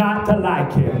not to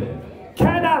like him.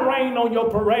 Can I rain on your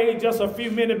parade just a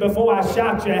few minutes before I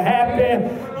shout you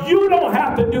happy? You don't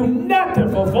have to do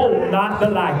nothing for folks not to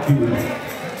like you.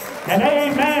 And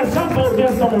amen, some folks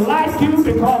just don't like you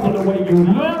because of the way you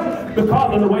look,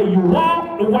 because of the way you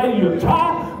walk, the way you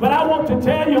talk. But I want to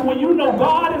tell you, when you know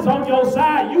God is on your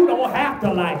side, you don't have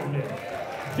to like me.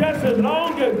 Just as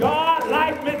long as God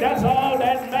likes me, that's all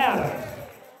that matters.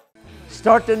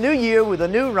 Start the new year with a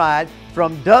new ride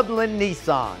from Dublin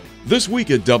Nissan. This week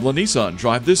at Dublin Nissan,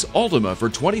 drive this Altima for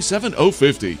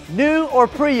 $27,050. New or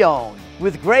pre-owned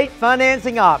with great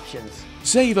financing options.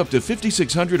 Save up to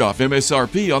 $5,600 off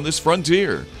MSRP on this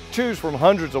Frontier. Choose from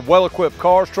hundreds of well-equipped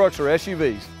cars, trucks, or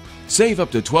SUVs. Save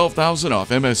up to $12,000 off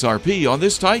MSRP on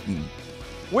this Titan.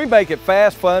 We make it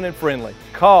fast, fun, and friendly.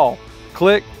 Call,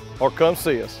 click, or come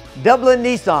see us. Dublin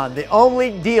Nissan, the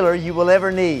only dealer you will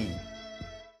ever need.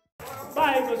 The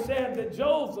Bible said that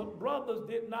Joseph's brothers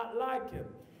did not like him.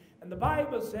 And the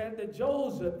Bible said that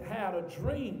Joseph had a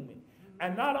dream.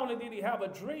 And not only did he have a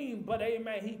dream, but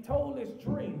amen, he told his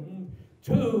dream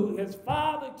to his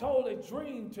father, told his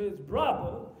dream to his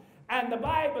brother, and the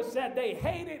Bible said they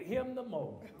hated him the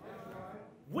most.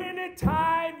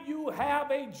 Anytime you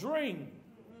have a dream,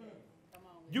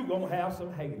 you're going to have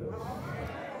some haters.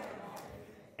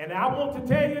 And I want to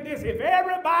tell you this, if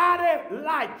everybody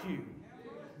like you,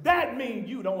 that means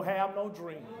you don't have no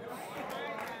dream.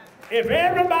 If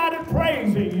everybody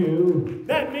praising you,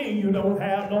 that means you don't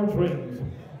have no dreams.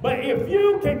 But if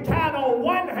you can count on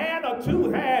one hand or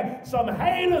two hands some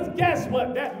haters, guess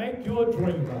what? That makes you a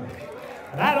dreamer.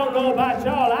 And I don't know about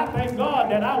y'all, I thank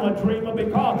God that I'm a dreamer,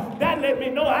 because that let me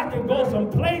know I can go some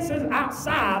places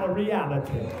outside of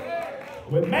reality.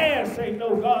 When man say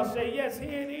no, God say yes,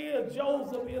 here it is.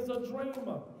 Joseph is a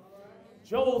dreamer.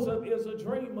 Joseph is a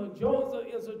dreamer. Joseph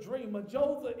is a dreamer.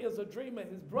 Joseph is a dreamer.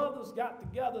 His brothers got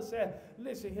together and said,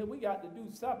 listen here, we got to do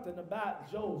something about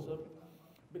Joseph,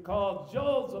 because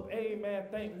Joseph, amen,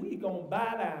 think we gonna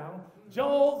buy down.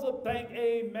 Joseph think,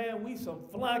 amen, we some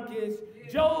flunkies.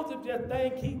 Joseph just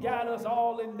think he got us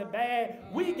all in the bag.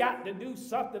 We got to do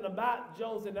something about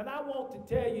Joseph. And I want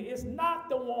to tell you, it's not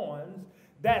the ones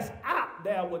that's out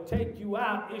there will take you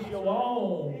out. It's your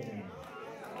own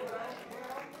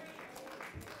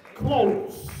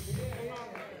close.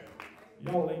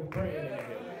 Y'all ain't praying in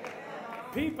here.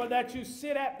 People that you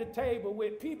sit at the table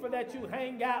with, people that you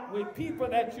hang out with, people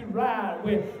that you ride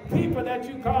with, people that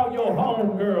you call your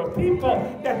home girl,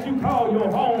 people that you call your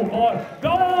home boy,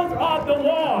 those are the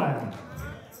ones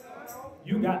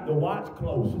you got to watch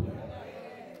closely.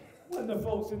 When the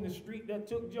folks in the street that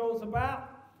took Joseph out,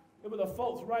 it were the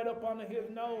folks right up under his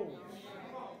nose.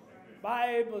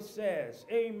 Bible says,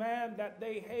 amen, that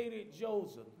they hated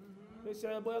Joseph. They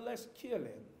said, well, let's kill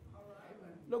him.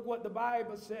 Look what the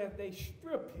Bible says. They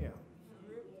strip him,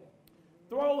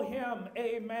 throw him,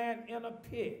 amen, in a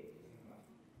pit.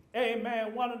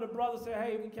 Amen. One of the brothers said,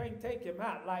 hey, we can't take him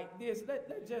out like this.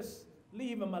 Let's just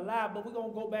leave him alive, but we're going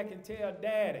to go back and tell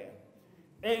daddy,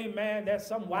 amen, that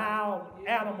some wild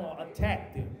animal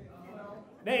attacked him.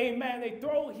 Amen. They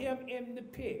throw him in the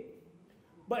pit.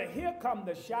 But here comes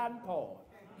the shouting part.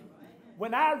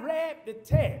 When I read the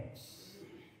text,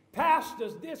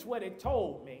 pastors, this is what it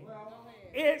told me.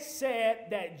 It said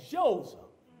that Joseph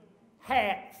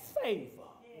had favor.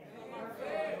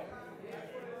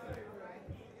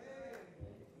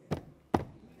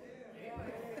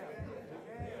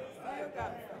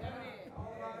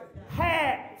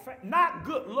 Had, not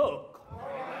good look,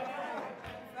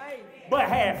 but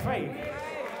had favor.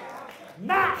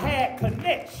 Not had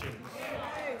connections,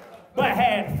 but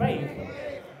had favor.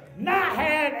 Not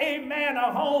had, amen,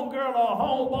 a homegirl or a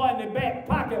homeboy in the back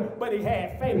pocket, but he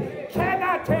had favor. Can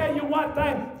I tell you one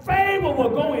thing? Favor will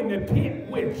go in the pit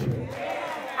with you.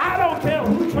 I don't care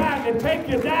who's trying to take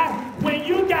you down. When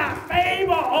you got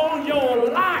favor on your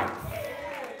life,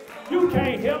 you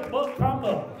can't help but come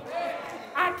up.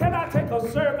 Can I take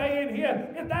a survey in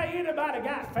here? Is there anybody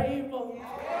got favor?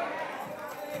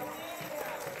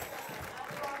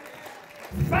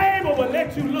 Favor will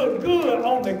let you look good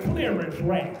on the clearance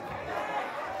rack.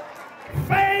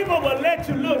 Favor will let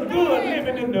you look good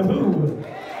living in the hood.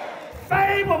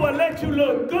 Favor will let you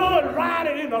look good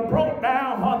riding in a broke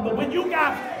down Honda. When you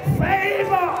got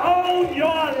favor on your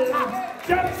life,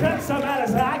 just tell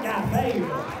somebody, say, I got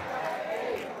favor.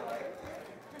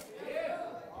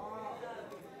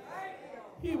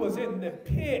 He was in the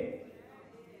pit.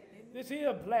 This is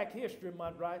Black History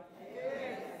Month, right?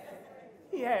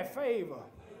 He had favor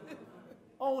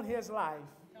on his life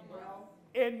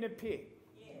in the pit.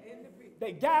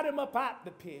 They got him up out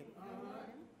the pit,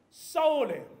 sold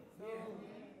him.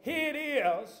 Here it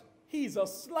is, he's a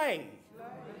slave,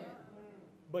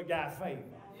 but got favor.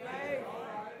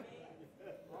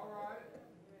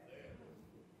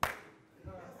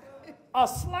 A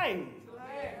slave,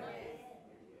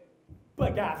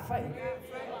 but got favor.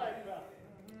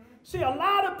 See, a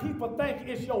lot of people think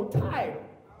it's your title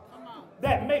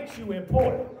that makes you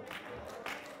important,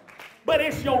 but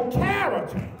it's your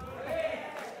character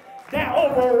that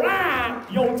override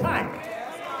your title.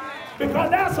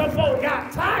 Because there's some folks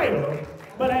got title,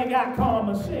 but ain't got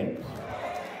common sense.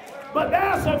 But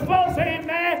there's some folks,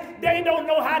 amen, they don't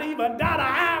know how to even dot an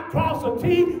I, cross a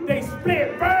T, they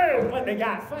split birds, but they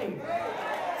got faith.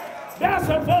 There's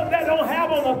some folks that don't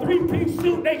have on a three-piece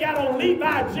suit, they got on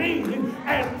Levi jeans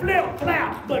and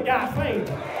flip-flops, but got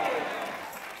faith.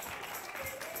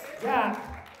 Got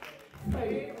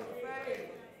faith.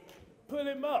 Put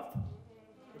him up.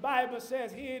 The Bible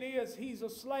says, here it is, he's a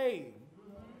slave.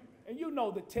 And you know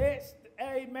the text,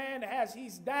 amen, as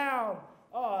he's down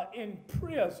in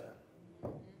prison,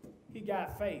 he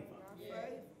got favor.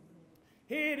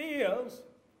 Here it is,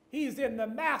 he's in the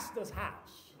master's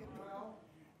house.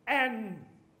 And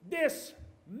this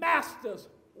master's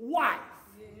wife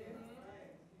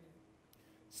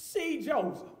see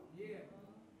Joseph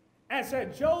and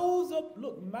said, Joseph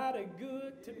looked mighty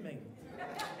good to me.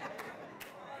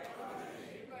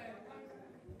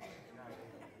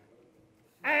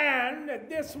 And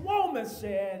this woman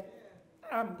said,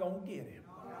 I'm going to get him.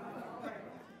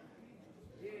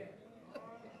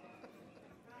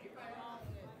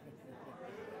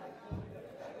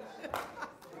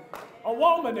 A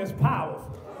woman is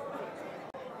powerful.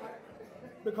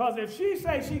 Because if she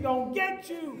say she gonna get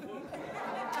you,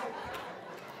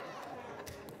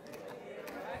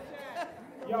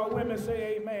 y'all women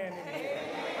say amen.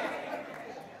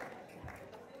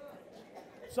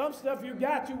 Some stuff you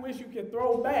got you wish you could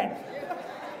throw back.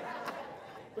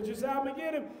 But you say, I'm going to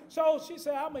get him. So she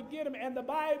said, I'm going to get him. And the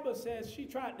Bible says she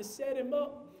tried to set him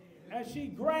up and she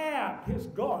grabbed his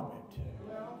garment.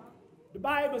 The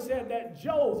Bible said that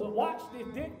Joseph, watch this,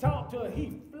 didn't talk to her,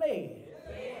 he fled.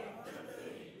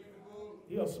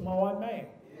 He's a smart man.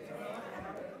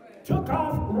 Took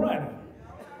off running.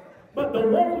 But the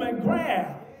woman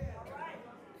grabbed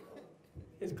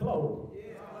his clothes.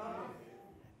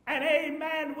 And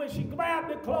amen, when she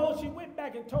grabbed the clothes, she went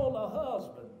back and told her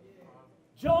husband,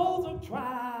 Joseph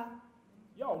tried,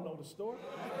 y'all know the story,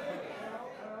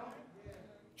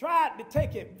 tried to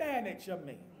take advantage of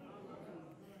me.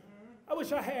 I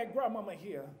wish I had grandmama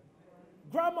here.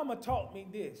 Grandmama taught me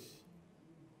this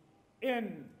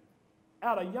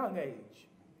at a young age.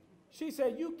 She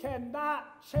said, you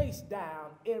cannot chase down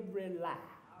every lie.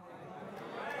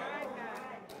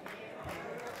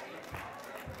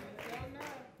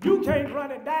 You can't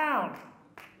run it down.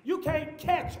 You can't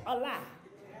catch a lie.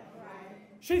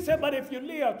 She said, but if you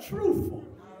live truthful,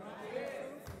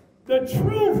 the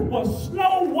truth will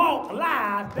slow walk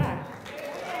lies down.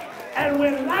 And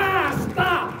when lies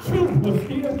stop, truth will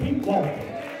still keep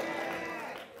walking.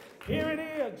 Here it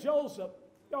is, Joseph.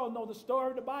 Y'all know the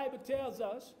story. The Bible tells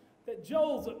us that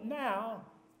Joseph now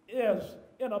is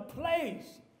in a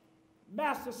place.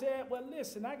 Master said, well,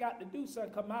 listen, I got to do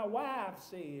something because my wife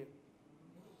said.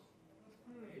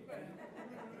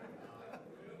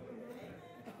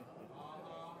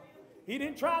 He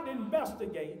didn't try to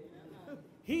investigate.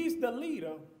 He's the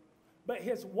leader, but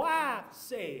his wife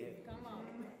said. Come on.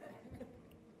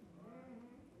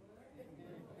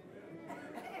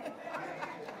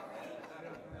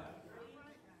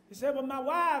 He said, well, my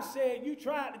wife said you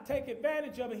tried to take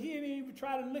advantage of it. He didn't even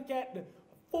try to look at the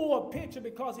full picture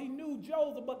because he knew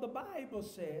Joseph, but the Bible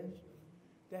says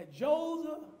that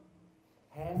Joseph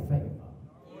had favor.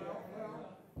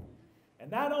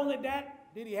 And not only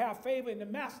that, did he have favor in the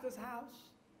master's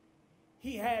house?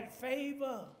 He had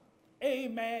favor,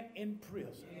 amen, in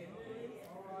prison.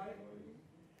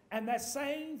 And that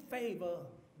same favor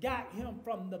got him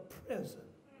from the prison.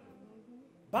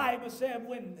 Bible said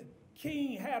when the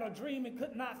king had a dream and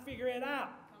could not figure it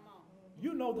out.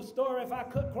 You know the story. If I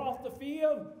could cross the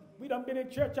field, we done been in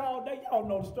church all day. Y'all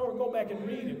know the story. Go back and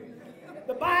read it.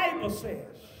 The Bible says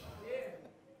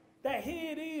that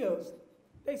here it is.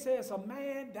 They say it's a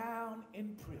man down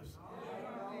in prison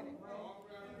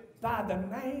by the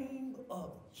name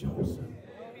of Joseph.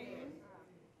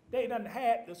 They done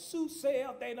had the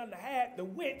soothsayer. They done had the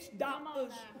witch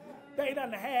doctors. They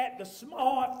done had the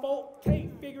smart folk.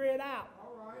 Can't figure it out.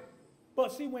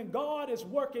 But see, when God is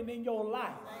working in your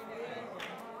life,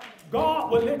 God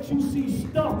will let you see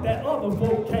stuff that other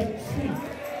folk can't see.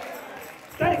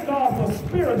 Thank God for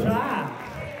spiritual eyes.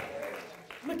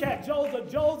 Look at Joseph.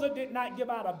 Joseph did not give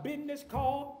out a business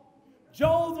card.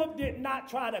 Joseph did not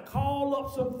try to call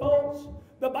up some folks.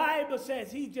 The Bible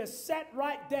says he just sat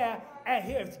right there and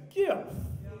his gift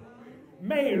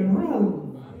made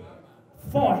room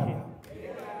for him.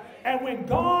 And when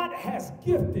God has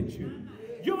gifted you,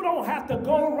 you don't have to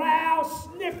go around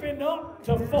sniffing up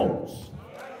to folks.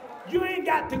 You ain't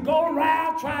got to go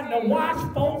around trying to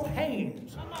wash folks'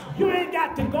 hands. You ain't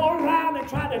got to go around and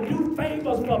try to do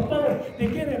favors for folks to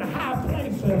get in high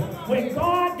places. When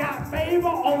God got favor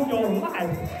on your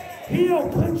life, he'll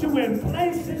put you in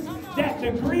places that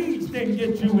degrees didn't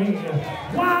get you in.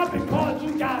 Why? Because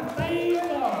you got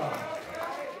favor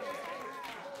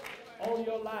on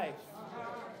your life.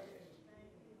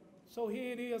 So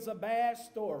here it is, a bad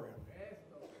story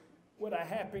with a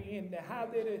happy ending.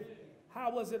 How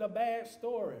was it a bad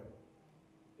story?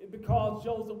 Because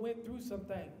Joseph went through some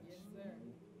things.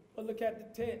 But look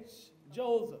at the text.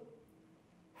 Joseph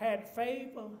had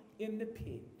favor in the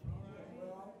pit.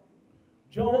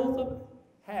 Joseph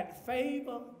had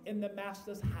favor in the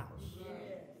master's house.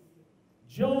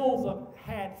 Joseph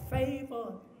had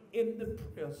favor in the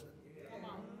prison.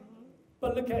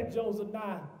 But look at Joseph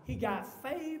now. He got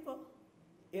favor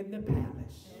in the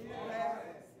palace.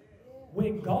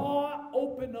 When God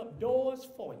opened up doors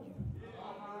for you,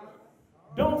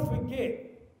 don't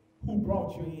forget who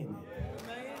brought you in.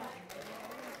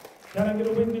 Can I get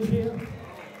a witness here?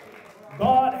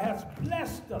 God has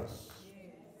blessed us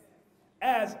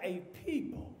as a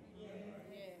people.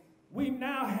 We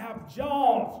now have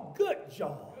jobs, good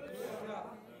jobs.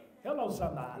 Hello,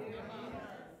 somebody.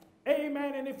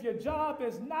 Amen. And if your job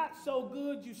is not so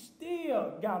good, you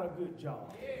still got a good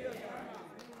job.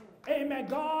 amen,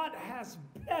 God has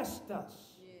blessed us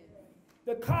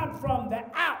to come from the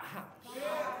outhouse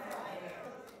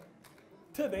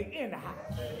to the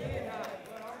in-house.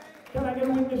 Can I get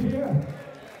a witness here?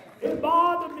 It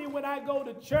bothers me when I go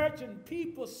to church and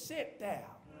people sit there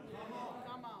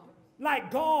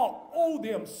like God owed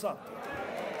them something.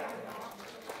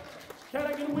 Can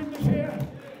I get a witness here?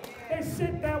 They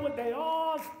sit there with their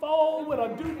arms folded with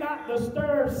a do not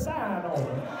disturb sign on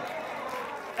it.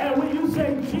 And when you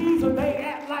say Jesus, they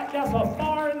act like that's a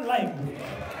foreign language.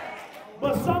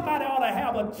 But somebody ought to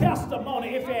have a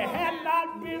testimony. If it had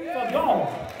not been for God,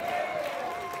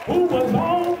 who was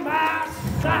on my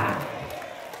side.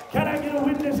 Can I get a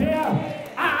witness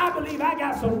here? I believe I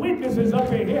got some witnesses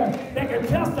up in here that can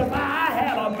testify I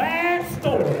had a bad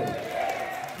story,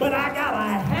 but I got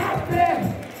a happy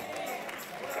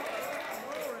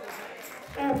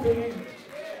ending.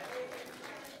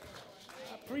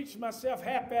 I preached myself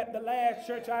happy at the last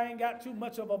church. I ain't got too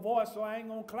much of a voice, so I ain't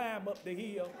gonna climb up the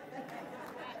hill.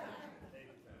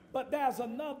 But there's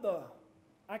another.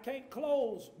 I can't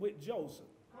close with Joseph.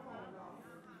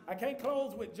 I can't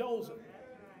close with Joseph.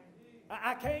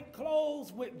 I can't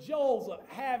close with Joseph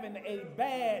having a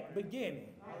bad beginning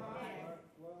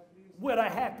with a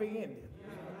happy ending.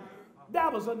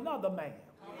 That was another man.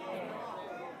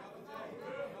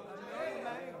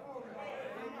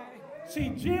 See,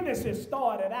 Genesis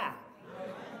started out,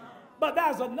 but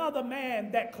there's another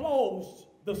man that closed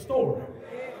the story.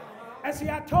 And see,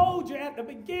 I told you at the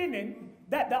beginning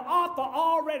that the author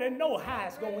already know how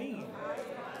it's going to end.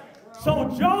 So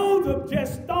Joseph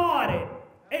just started,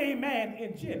 amen,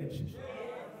 in Genesis.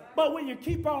 But when you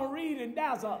keep on reading,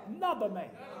 there's another man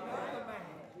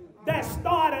that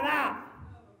started out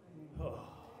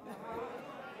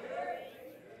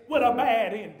with a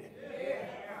bad ending.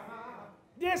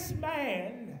 This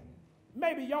man,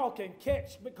 maybe y'all can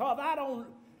catch, because I don't,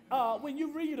 when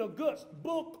you read a good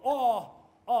book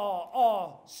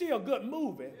or see a good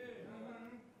movie,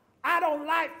 I don't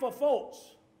like for folks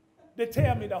to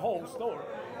tell me the whole story.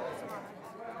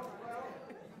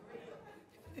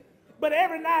 But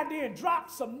every now and then drop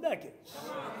some nuggets.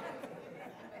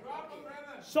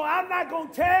 So I'm not going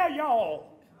to tell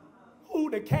y'all who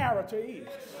the character is.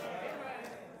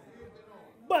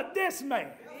 But this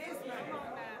man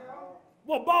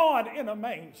was born in a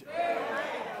manger.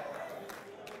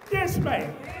 This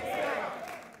man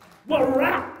was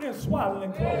wrapped in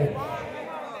swaddling clothes.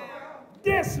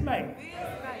 This man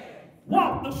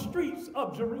walked the streets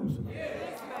of Jerusalem.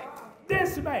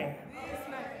 This man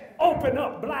opened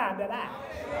up blinded eyes.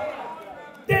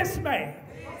 This man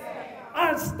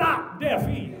unstopped deaf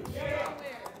ears.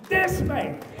 This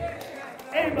man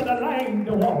able the lame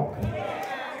to walk.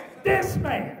 This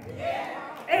man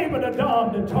able the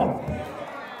dumb to talk.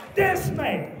 This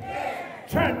man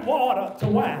turned water to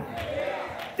wine.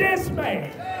 This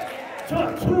man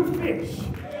took 2 fish,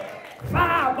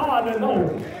 5 barley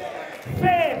loaves,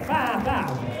 fed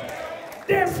 5,000.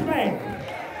 This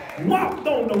man walked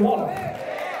on the water.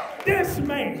 This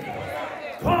man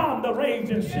calmed the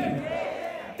raging sea.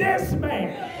 This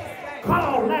man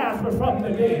called Lazarus from the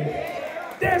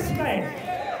dead. This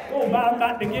man, oh, I'm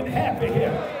about to get happy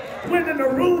here, went in the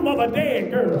room of a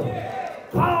dead girl,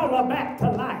 called her back to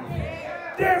life.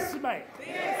 This man.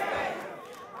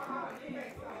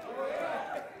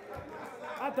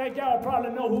 I think y'all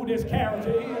probably know who this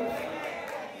character is.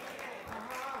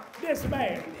 This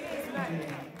man.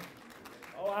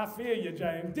 Oh, I feel you,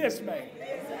 James. This man.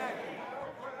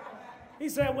 He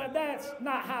said, well, that's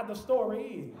not how the story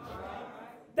is.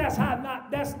 That's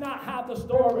not how the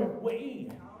story will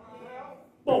end.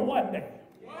 But one day.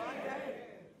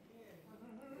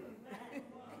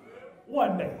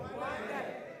 One day.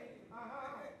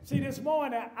 See, this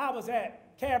morning I was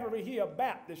at Calvary Hill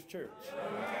Baptist Church.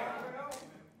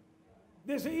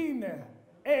 This evening,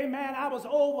 amen, I was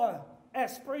over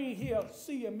at Spring Hill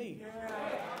CME.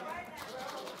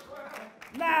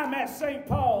 Now I'm at St.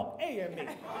 Paul AME.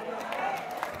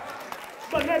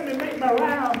 But let me make my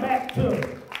round back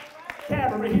to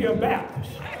Calvary Hill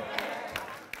Baptist.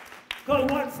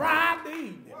 Because one Friday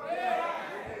evening,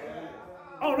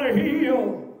 on a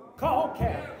hill called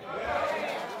Calvary,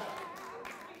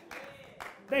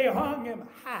 they hung him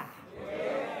high.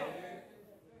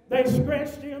 They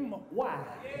stretched him wide.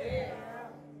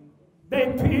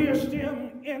 They pierced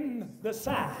him in the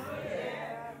side.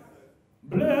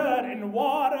 Blood and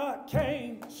water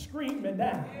came screaming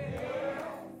down.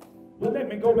 Well, let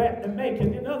me go back to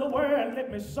making. In other words, let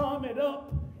me sum it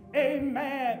up.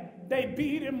 Amen. They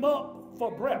beat him up for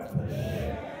breakfast.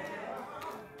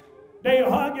 They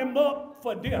hung him up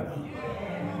for dinner.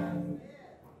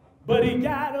 But he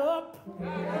got up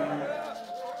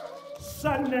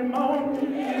Sunday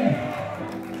morning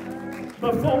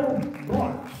before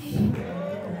brunch.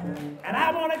 And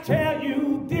I want to tell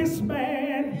you, this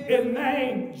man is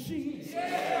named Jesus.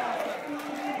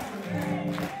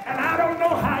 And I don't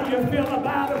know how you feel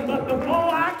about him, but the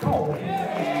more I call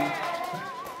him,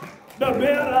 the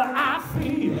better I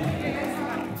feel.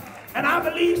 And I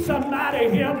believe somebody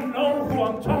here knows who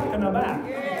I'm talking about.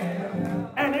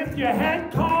 And if you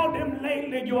hadn't called him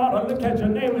lately, you ought to look at your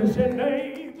neighbor and say,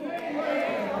 neighbor,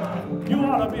 you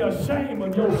ought to be ashamed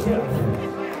of yourself.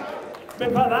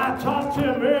 Because I talked to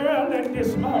him early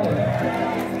this morning.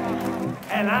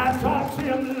 And I talked to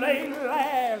him late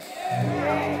last.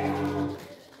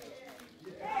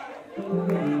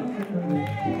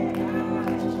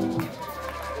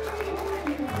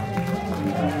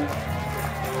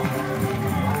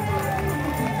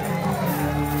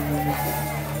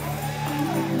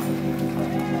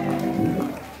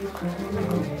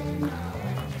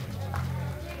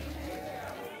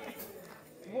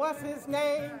 What's his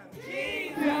name?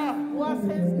 Jesus. What's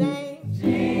his name?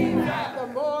 Jesus. The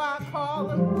more I call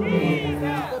him,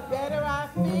 Jesus, the better I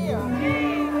feel.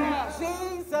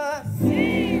 Jesus.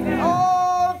 Jesus.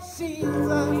 Oh,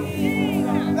 Jesus.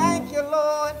 Jesus. Thank you,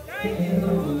 Lord. Thank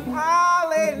you.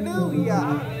 Hallelujah.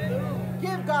 Hallelujah.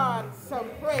 Give God some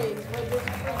praise for this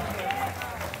Christmas.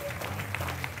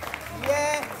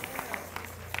 Yes.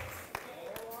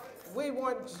 We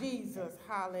want Jesus,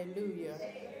 hallelujah,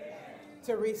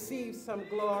 to receive some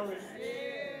glory.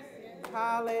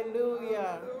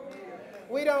 Hallelujah.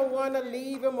 We don't want to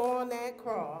leave him on that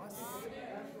cross.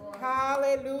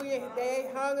 Hallelujah. They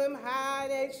hung him high,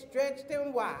 they stretched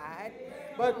him wide.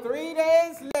 But 3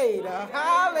 days later,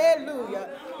 hallelujah,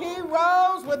 he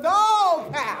rose with all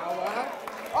power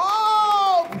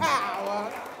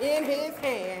in his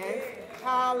hands.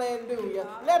 Hallelujah.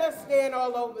 Let us stand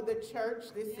all over the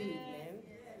church this evening.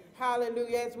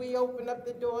 Hallelujah. As we open up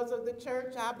the doors of the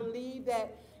church, I believe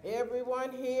that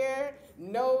everyone here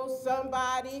knows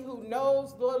somebody who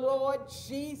knows the Lord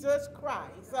Jesus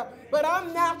Christ. But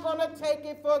I'm not going to take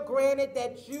it for granted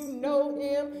that you know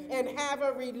him and have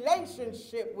a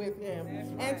relationship with him.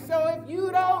 And so if you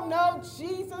don't know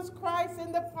Jesus Christ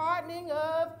in the pardoning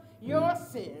of your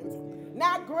sins,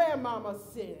 not grandmama's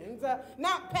sins,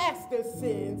 not pastor's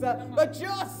sins, but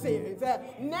your sins.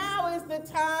 Now is the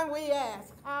time we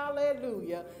ask,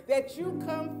 hallelujah, that you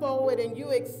come forward and you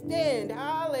extend,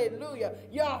 hallelujah,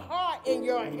 your heart and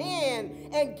your hand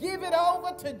and give it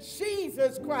over to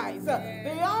Jesus Christ,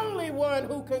 the only one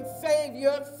who can save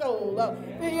your soul,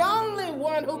 the only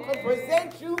one who can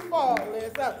present you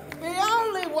faultless, the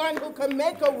only one who can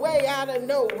make a way out of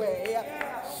no way,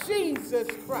 Jesus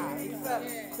Christ.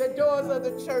 The doors of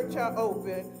the church are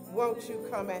open. Won't you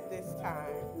come at this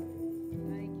time?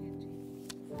 Thank you,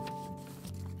 Jesus.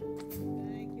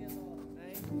 Thank you, Lord.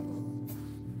 Thank you.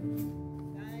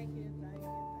 Thank you, thank you.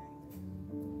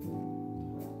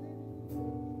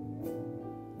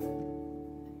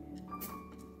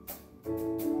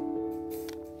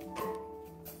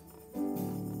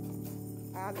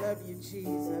 I love you,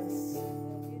 Jesus.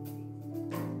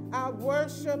 I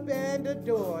worship and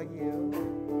adore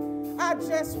you. I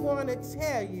just want to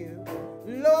tell you,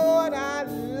 Lord, I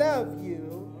love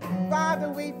you. Father,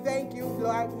 we thank you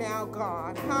right now,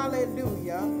 God.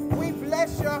 Hallelujah. We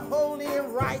bless your holy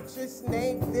and righteous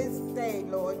name this day,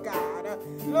 Lord God.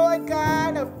 Lord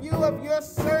God, a few of your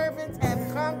servants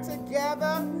have come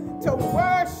together to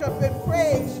worship and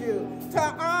praise you, to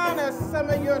honor some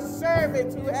of your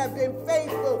servants who have been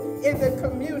faithful in the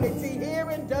community here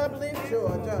in Dublin,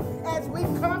 Georgia, as we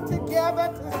come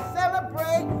together to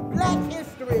celebrate Black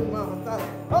History Month.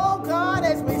 Oh God,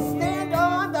 as we stand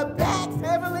on the backs,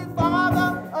 Heavenly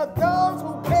Father, of those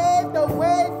who paved the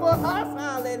way for us,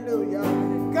 hallelujah.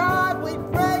 God, we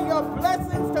pray your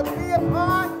blessings to be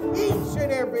upon each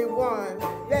and every one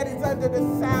that is under the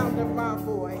sound of my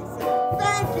voice.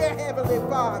 Thank you, Heavenly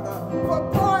Father,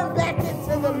 for pouring back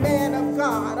into the man of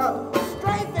God.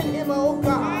 Strengthen him, oh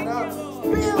God.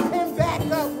 Build him back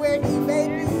up where he may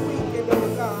be weakened,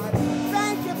 oh God.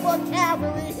 Thank you for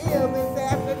Calvary Hill this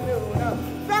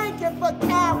afternoon. Thank you for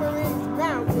Calvary's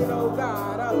mountain, oh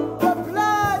God. The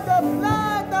blood of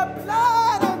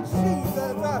Jesus.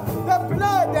 The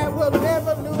blood that will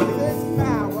never lose its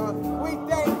power. We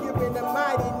thank you in the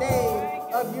mighty name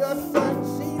of your Son,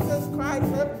 Jesus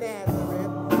Christ of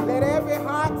Nazareth. Let every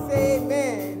heart say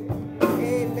amen.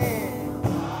 Amen.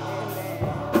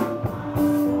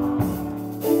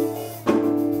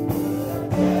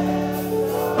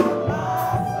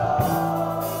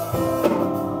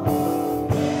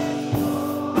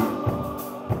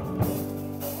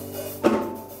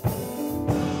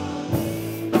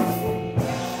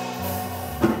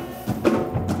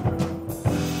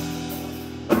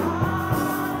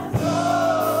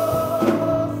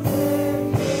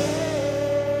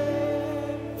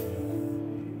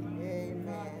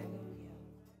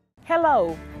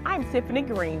 Hello, I'm Tiffany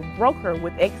Green, broker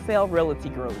with Excel Realty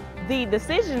Group. The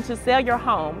decision to sell your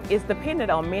home is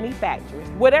dependent on many factors.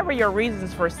 Whatever your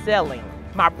reasons for selling,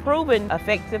 my proven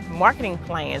effective marketing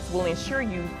plans will ensure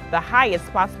you the highest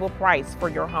possible price for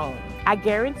your home. I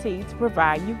guarantee to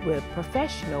provide you with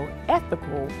professional,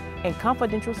 ethical, and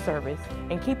confidential service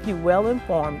and keep you well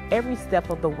informed every step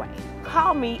of the way.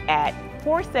 Call me at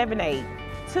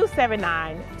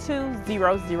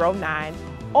 478-279-2009,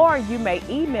 or you may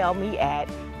email me at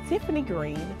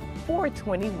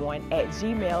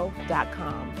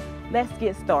tiffanygreen421@gmail.com. Let's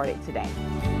get started today.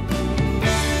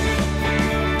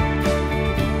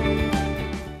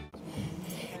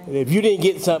 If you didn't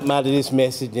get something out of this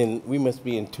message, then we must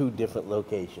be in two different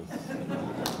locations.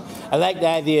 I like the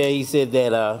idea he said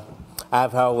that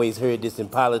I've always heard this in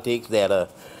politics, that a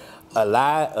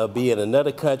lie will be in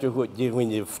another country when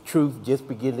the truth just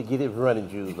begin to get its running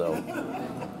shoes on.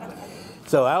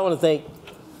 So I want to thank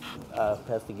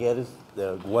Pastor Geddes,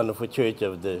 the wonderful church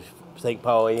of the St.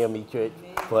 Paul AME Church,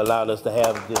 for allowing us to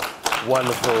have this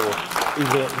wonderful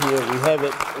event here. We have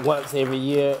it once every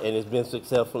year, and it's been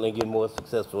successful and getting more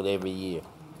successful every year.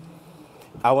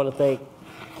 I want to thank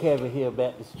Calvary Hill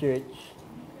Baptist Church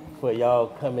for y'all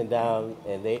coming down,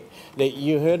 and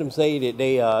you heard them say that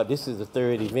this is the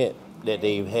third event that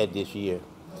they've had this year,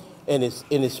 and it's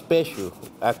special.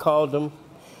 I called them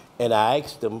and I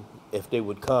asked them if they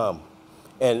would come,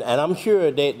 and I'm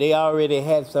sure that they already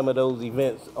had some of those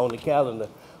events on the calendar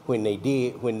when they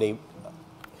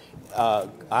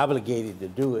obligated to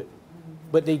do it,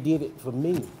 but they did it for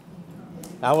me.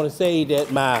 I want to say that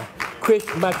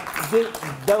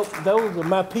those are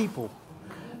my people.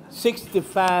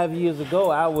 65 years ago,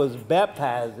 I was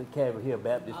baptized at Calvary Hill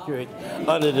Baptist Church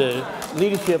under the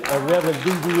leadership of Reverend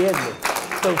D.D. Edmonds.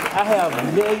 So I have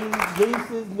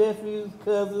nieces, nephews,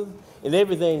 cousins, and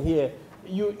everything here.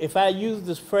 If I use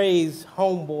this phrase,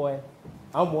 homeboy,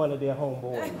 I'm one of their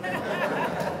homeboys.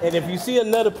 And if you see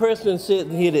another person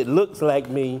sitting here that looks like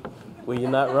me, well,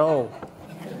 you're not wrong.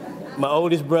 My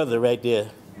oldest brother right there.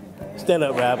 Stand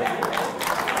up, Robert.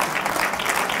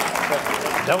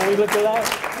 Don't we look alike?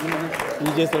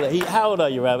 How old are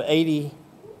you, Robert?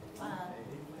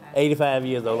 85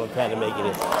 years old. I'm trying to make it.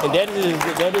 And that is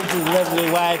his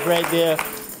lovely wife right there,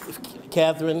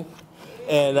 Catherine.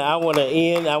 And I want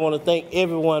to thank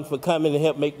everyone for coming and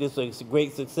help make this a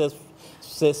great success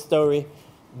story.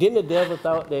 Didn't the devil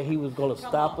thought that he was going to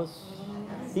stop us?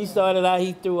 He started out,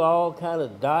 he threw all kind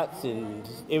of dots and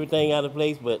everything out of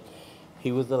place, but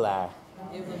he was a lie.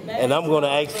 And I'm going to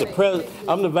ask the president,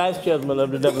 I'm the vice chairman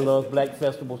of the Dublin North Black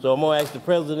Festival, so I'm going to ask the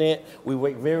president, we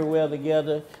work very well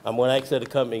together, I'm going to ask her to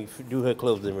come and do her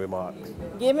closing remarks.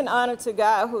 Giving honor to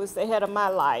God, who is the head of my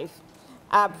life.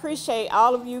 I appreciate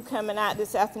all of you coming out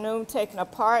this afternoon, taking a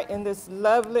part in this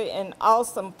lovely and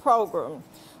awesome program.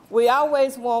 We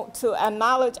always want to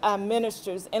acknowledge our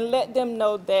ministers and let them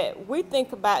know that we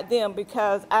think about them,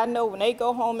 because I know when they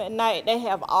go home at night, they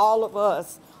have all of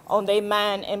us on their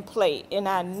mind and plate, and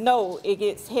I know it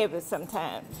gets heavy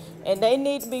sometimes. And they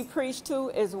need to be preached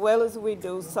to as well as we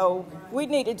do, so we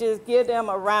need to just give them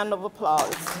a round of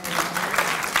applause.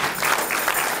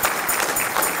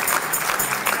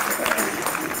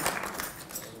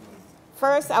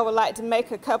 First, I would like to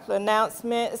make a couple of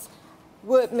announcements.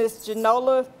 Would Ms.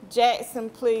 Janola Jackson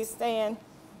please stand?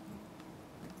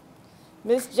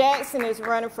 Ms. Jackson is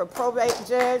running for probate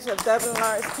judge of Dublin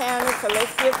Lawrence County, so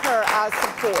let's give her our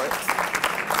support.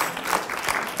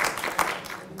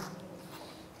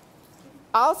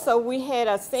 Also, we had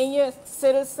a senior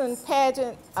citizen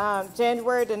pageant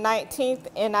January the 19th,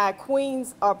 and our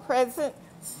queens are present.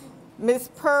 Miss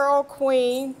Pearl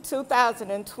Queen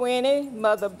 2020,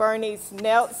 Mother Bernice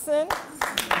Nelson.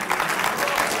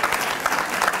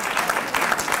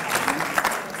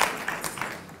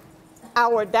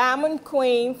 Our Diamond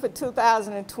Queen for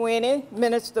 2020,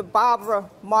 Minister Barbara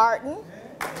Martin.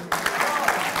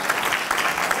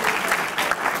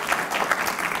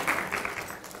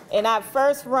 And our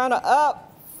first runner-up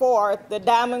for the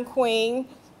Diamond Queen,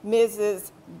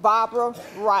 Mrs. Barbara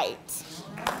Wright.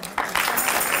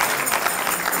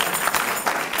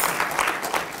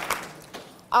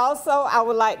 Also, I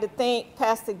would like to thank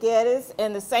Pastor Geddes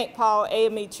and the St. Paul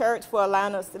AME Church for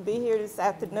allowing us to be here this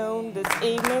afternoon, this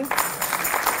evening.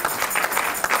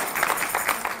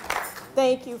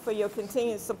 Thank you for your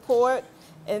continued support.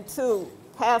 And to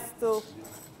Pastor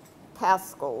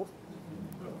Pascal,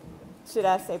 should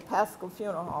I say Pascal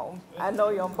Funeral Home? I know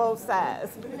you're on both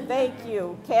sides. Thank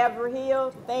you. Calvary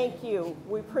Hill, thank you.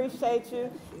 We appreciate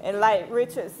you. And like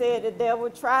Richard said, the devil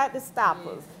tried to stop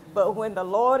us, But when the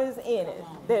Lord is in it,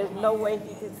 there's no way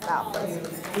he can stop us.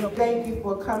 Thank you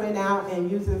for coming out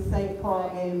and using St. Paul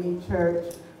AME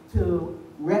Church to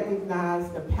recognize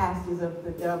the pastors of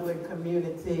the Dublin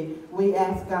community. We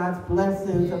ask God's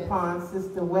blessings upon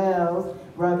Sister Wells,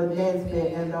 Brother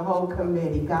Nesbitt, and the whole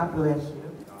committee. God bless you.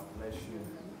 God bless you.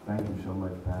 Thank you so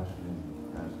much, Pastor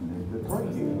Nesbitt. Pray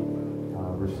you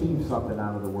receive something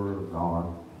out of the Word of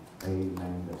God.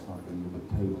 Amen. That's something you would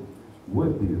take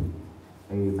with you.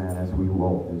 Amen. As we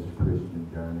walk this Christian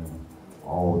journey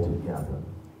all together.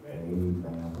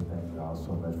 Amen. We thank God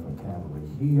so much for Calvary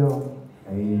Hill.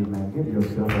 Amen. Give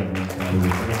yourself an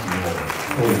amen.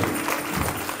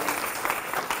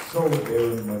 So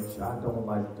very much. I don't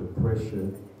like to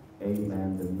pressure,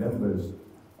 amen, the members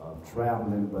of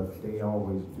traveling, but they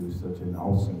always do such an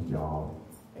awesome job,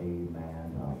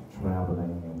 amen,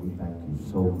 traveling. And we thank you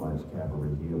so much,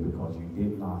 Calvary Hill, because you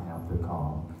did not have to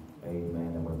come,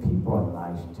 amen. And when people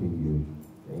are nice to you,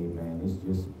 amen, it's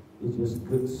just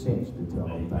good sense to tell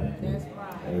them thank you. That's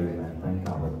right. Amen. Thank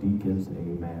our deacons,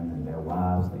 amen, and their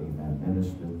wives, amen.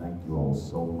 Ministers, thank you all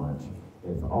so much.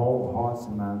 If all hearts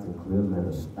and minds are clear, let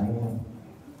us stand.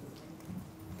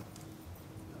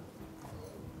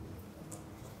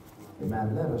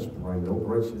 Amen. Let us pray. Oh,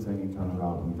 gracious and eternal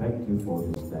God, we thank you for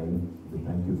this day. We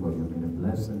thank you for your many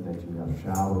blessings that you have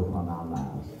showered upon our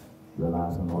lives.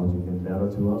 Realizing, Lord, you've been better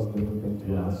to us than we've been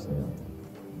to ourselves.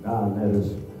 God, let us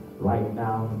right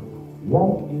now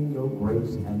walk in your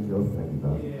grace and your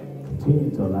favor. Continue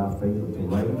to allow favor to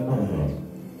reign on us.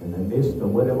 In the midst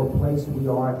of whatever place we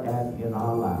are at in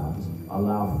our lives,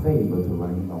 allow favor to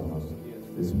reign on us.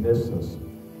 Dismiss us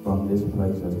from this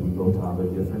place as we go to our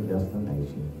different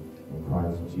destination. In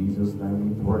Christ Jesus'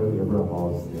 name we pray. Every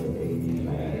heart say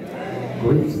amen.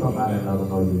 Greet somebody and let them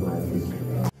know you're glad to see.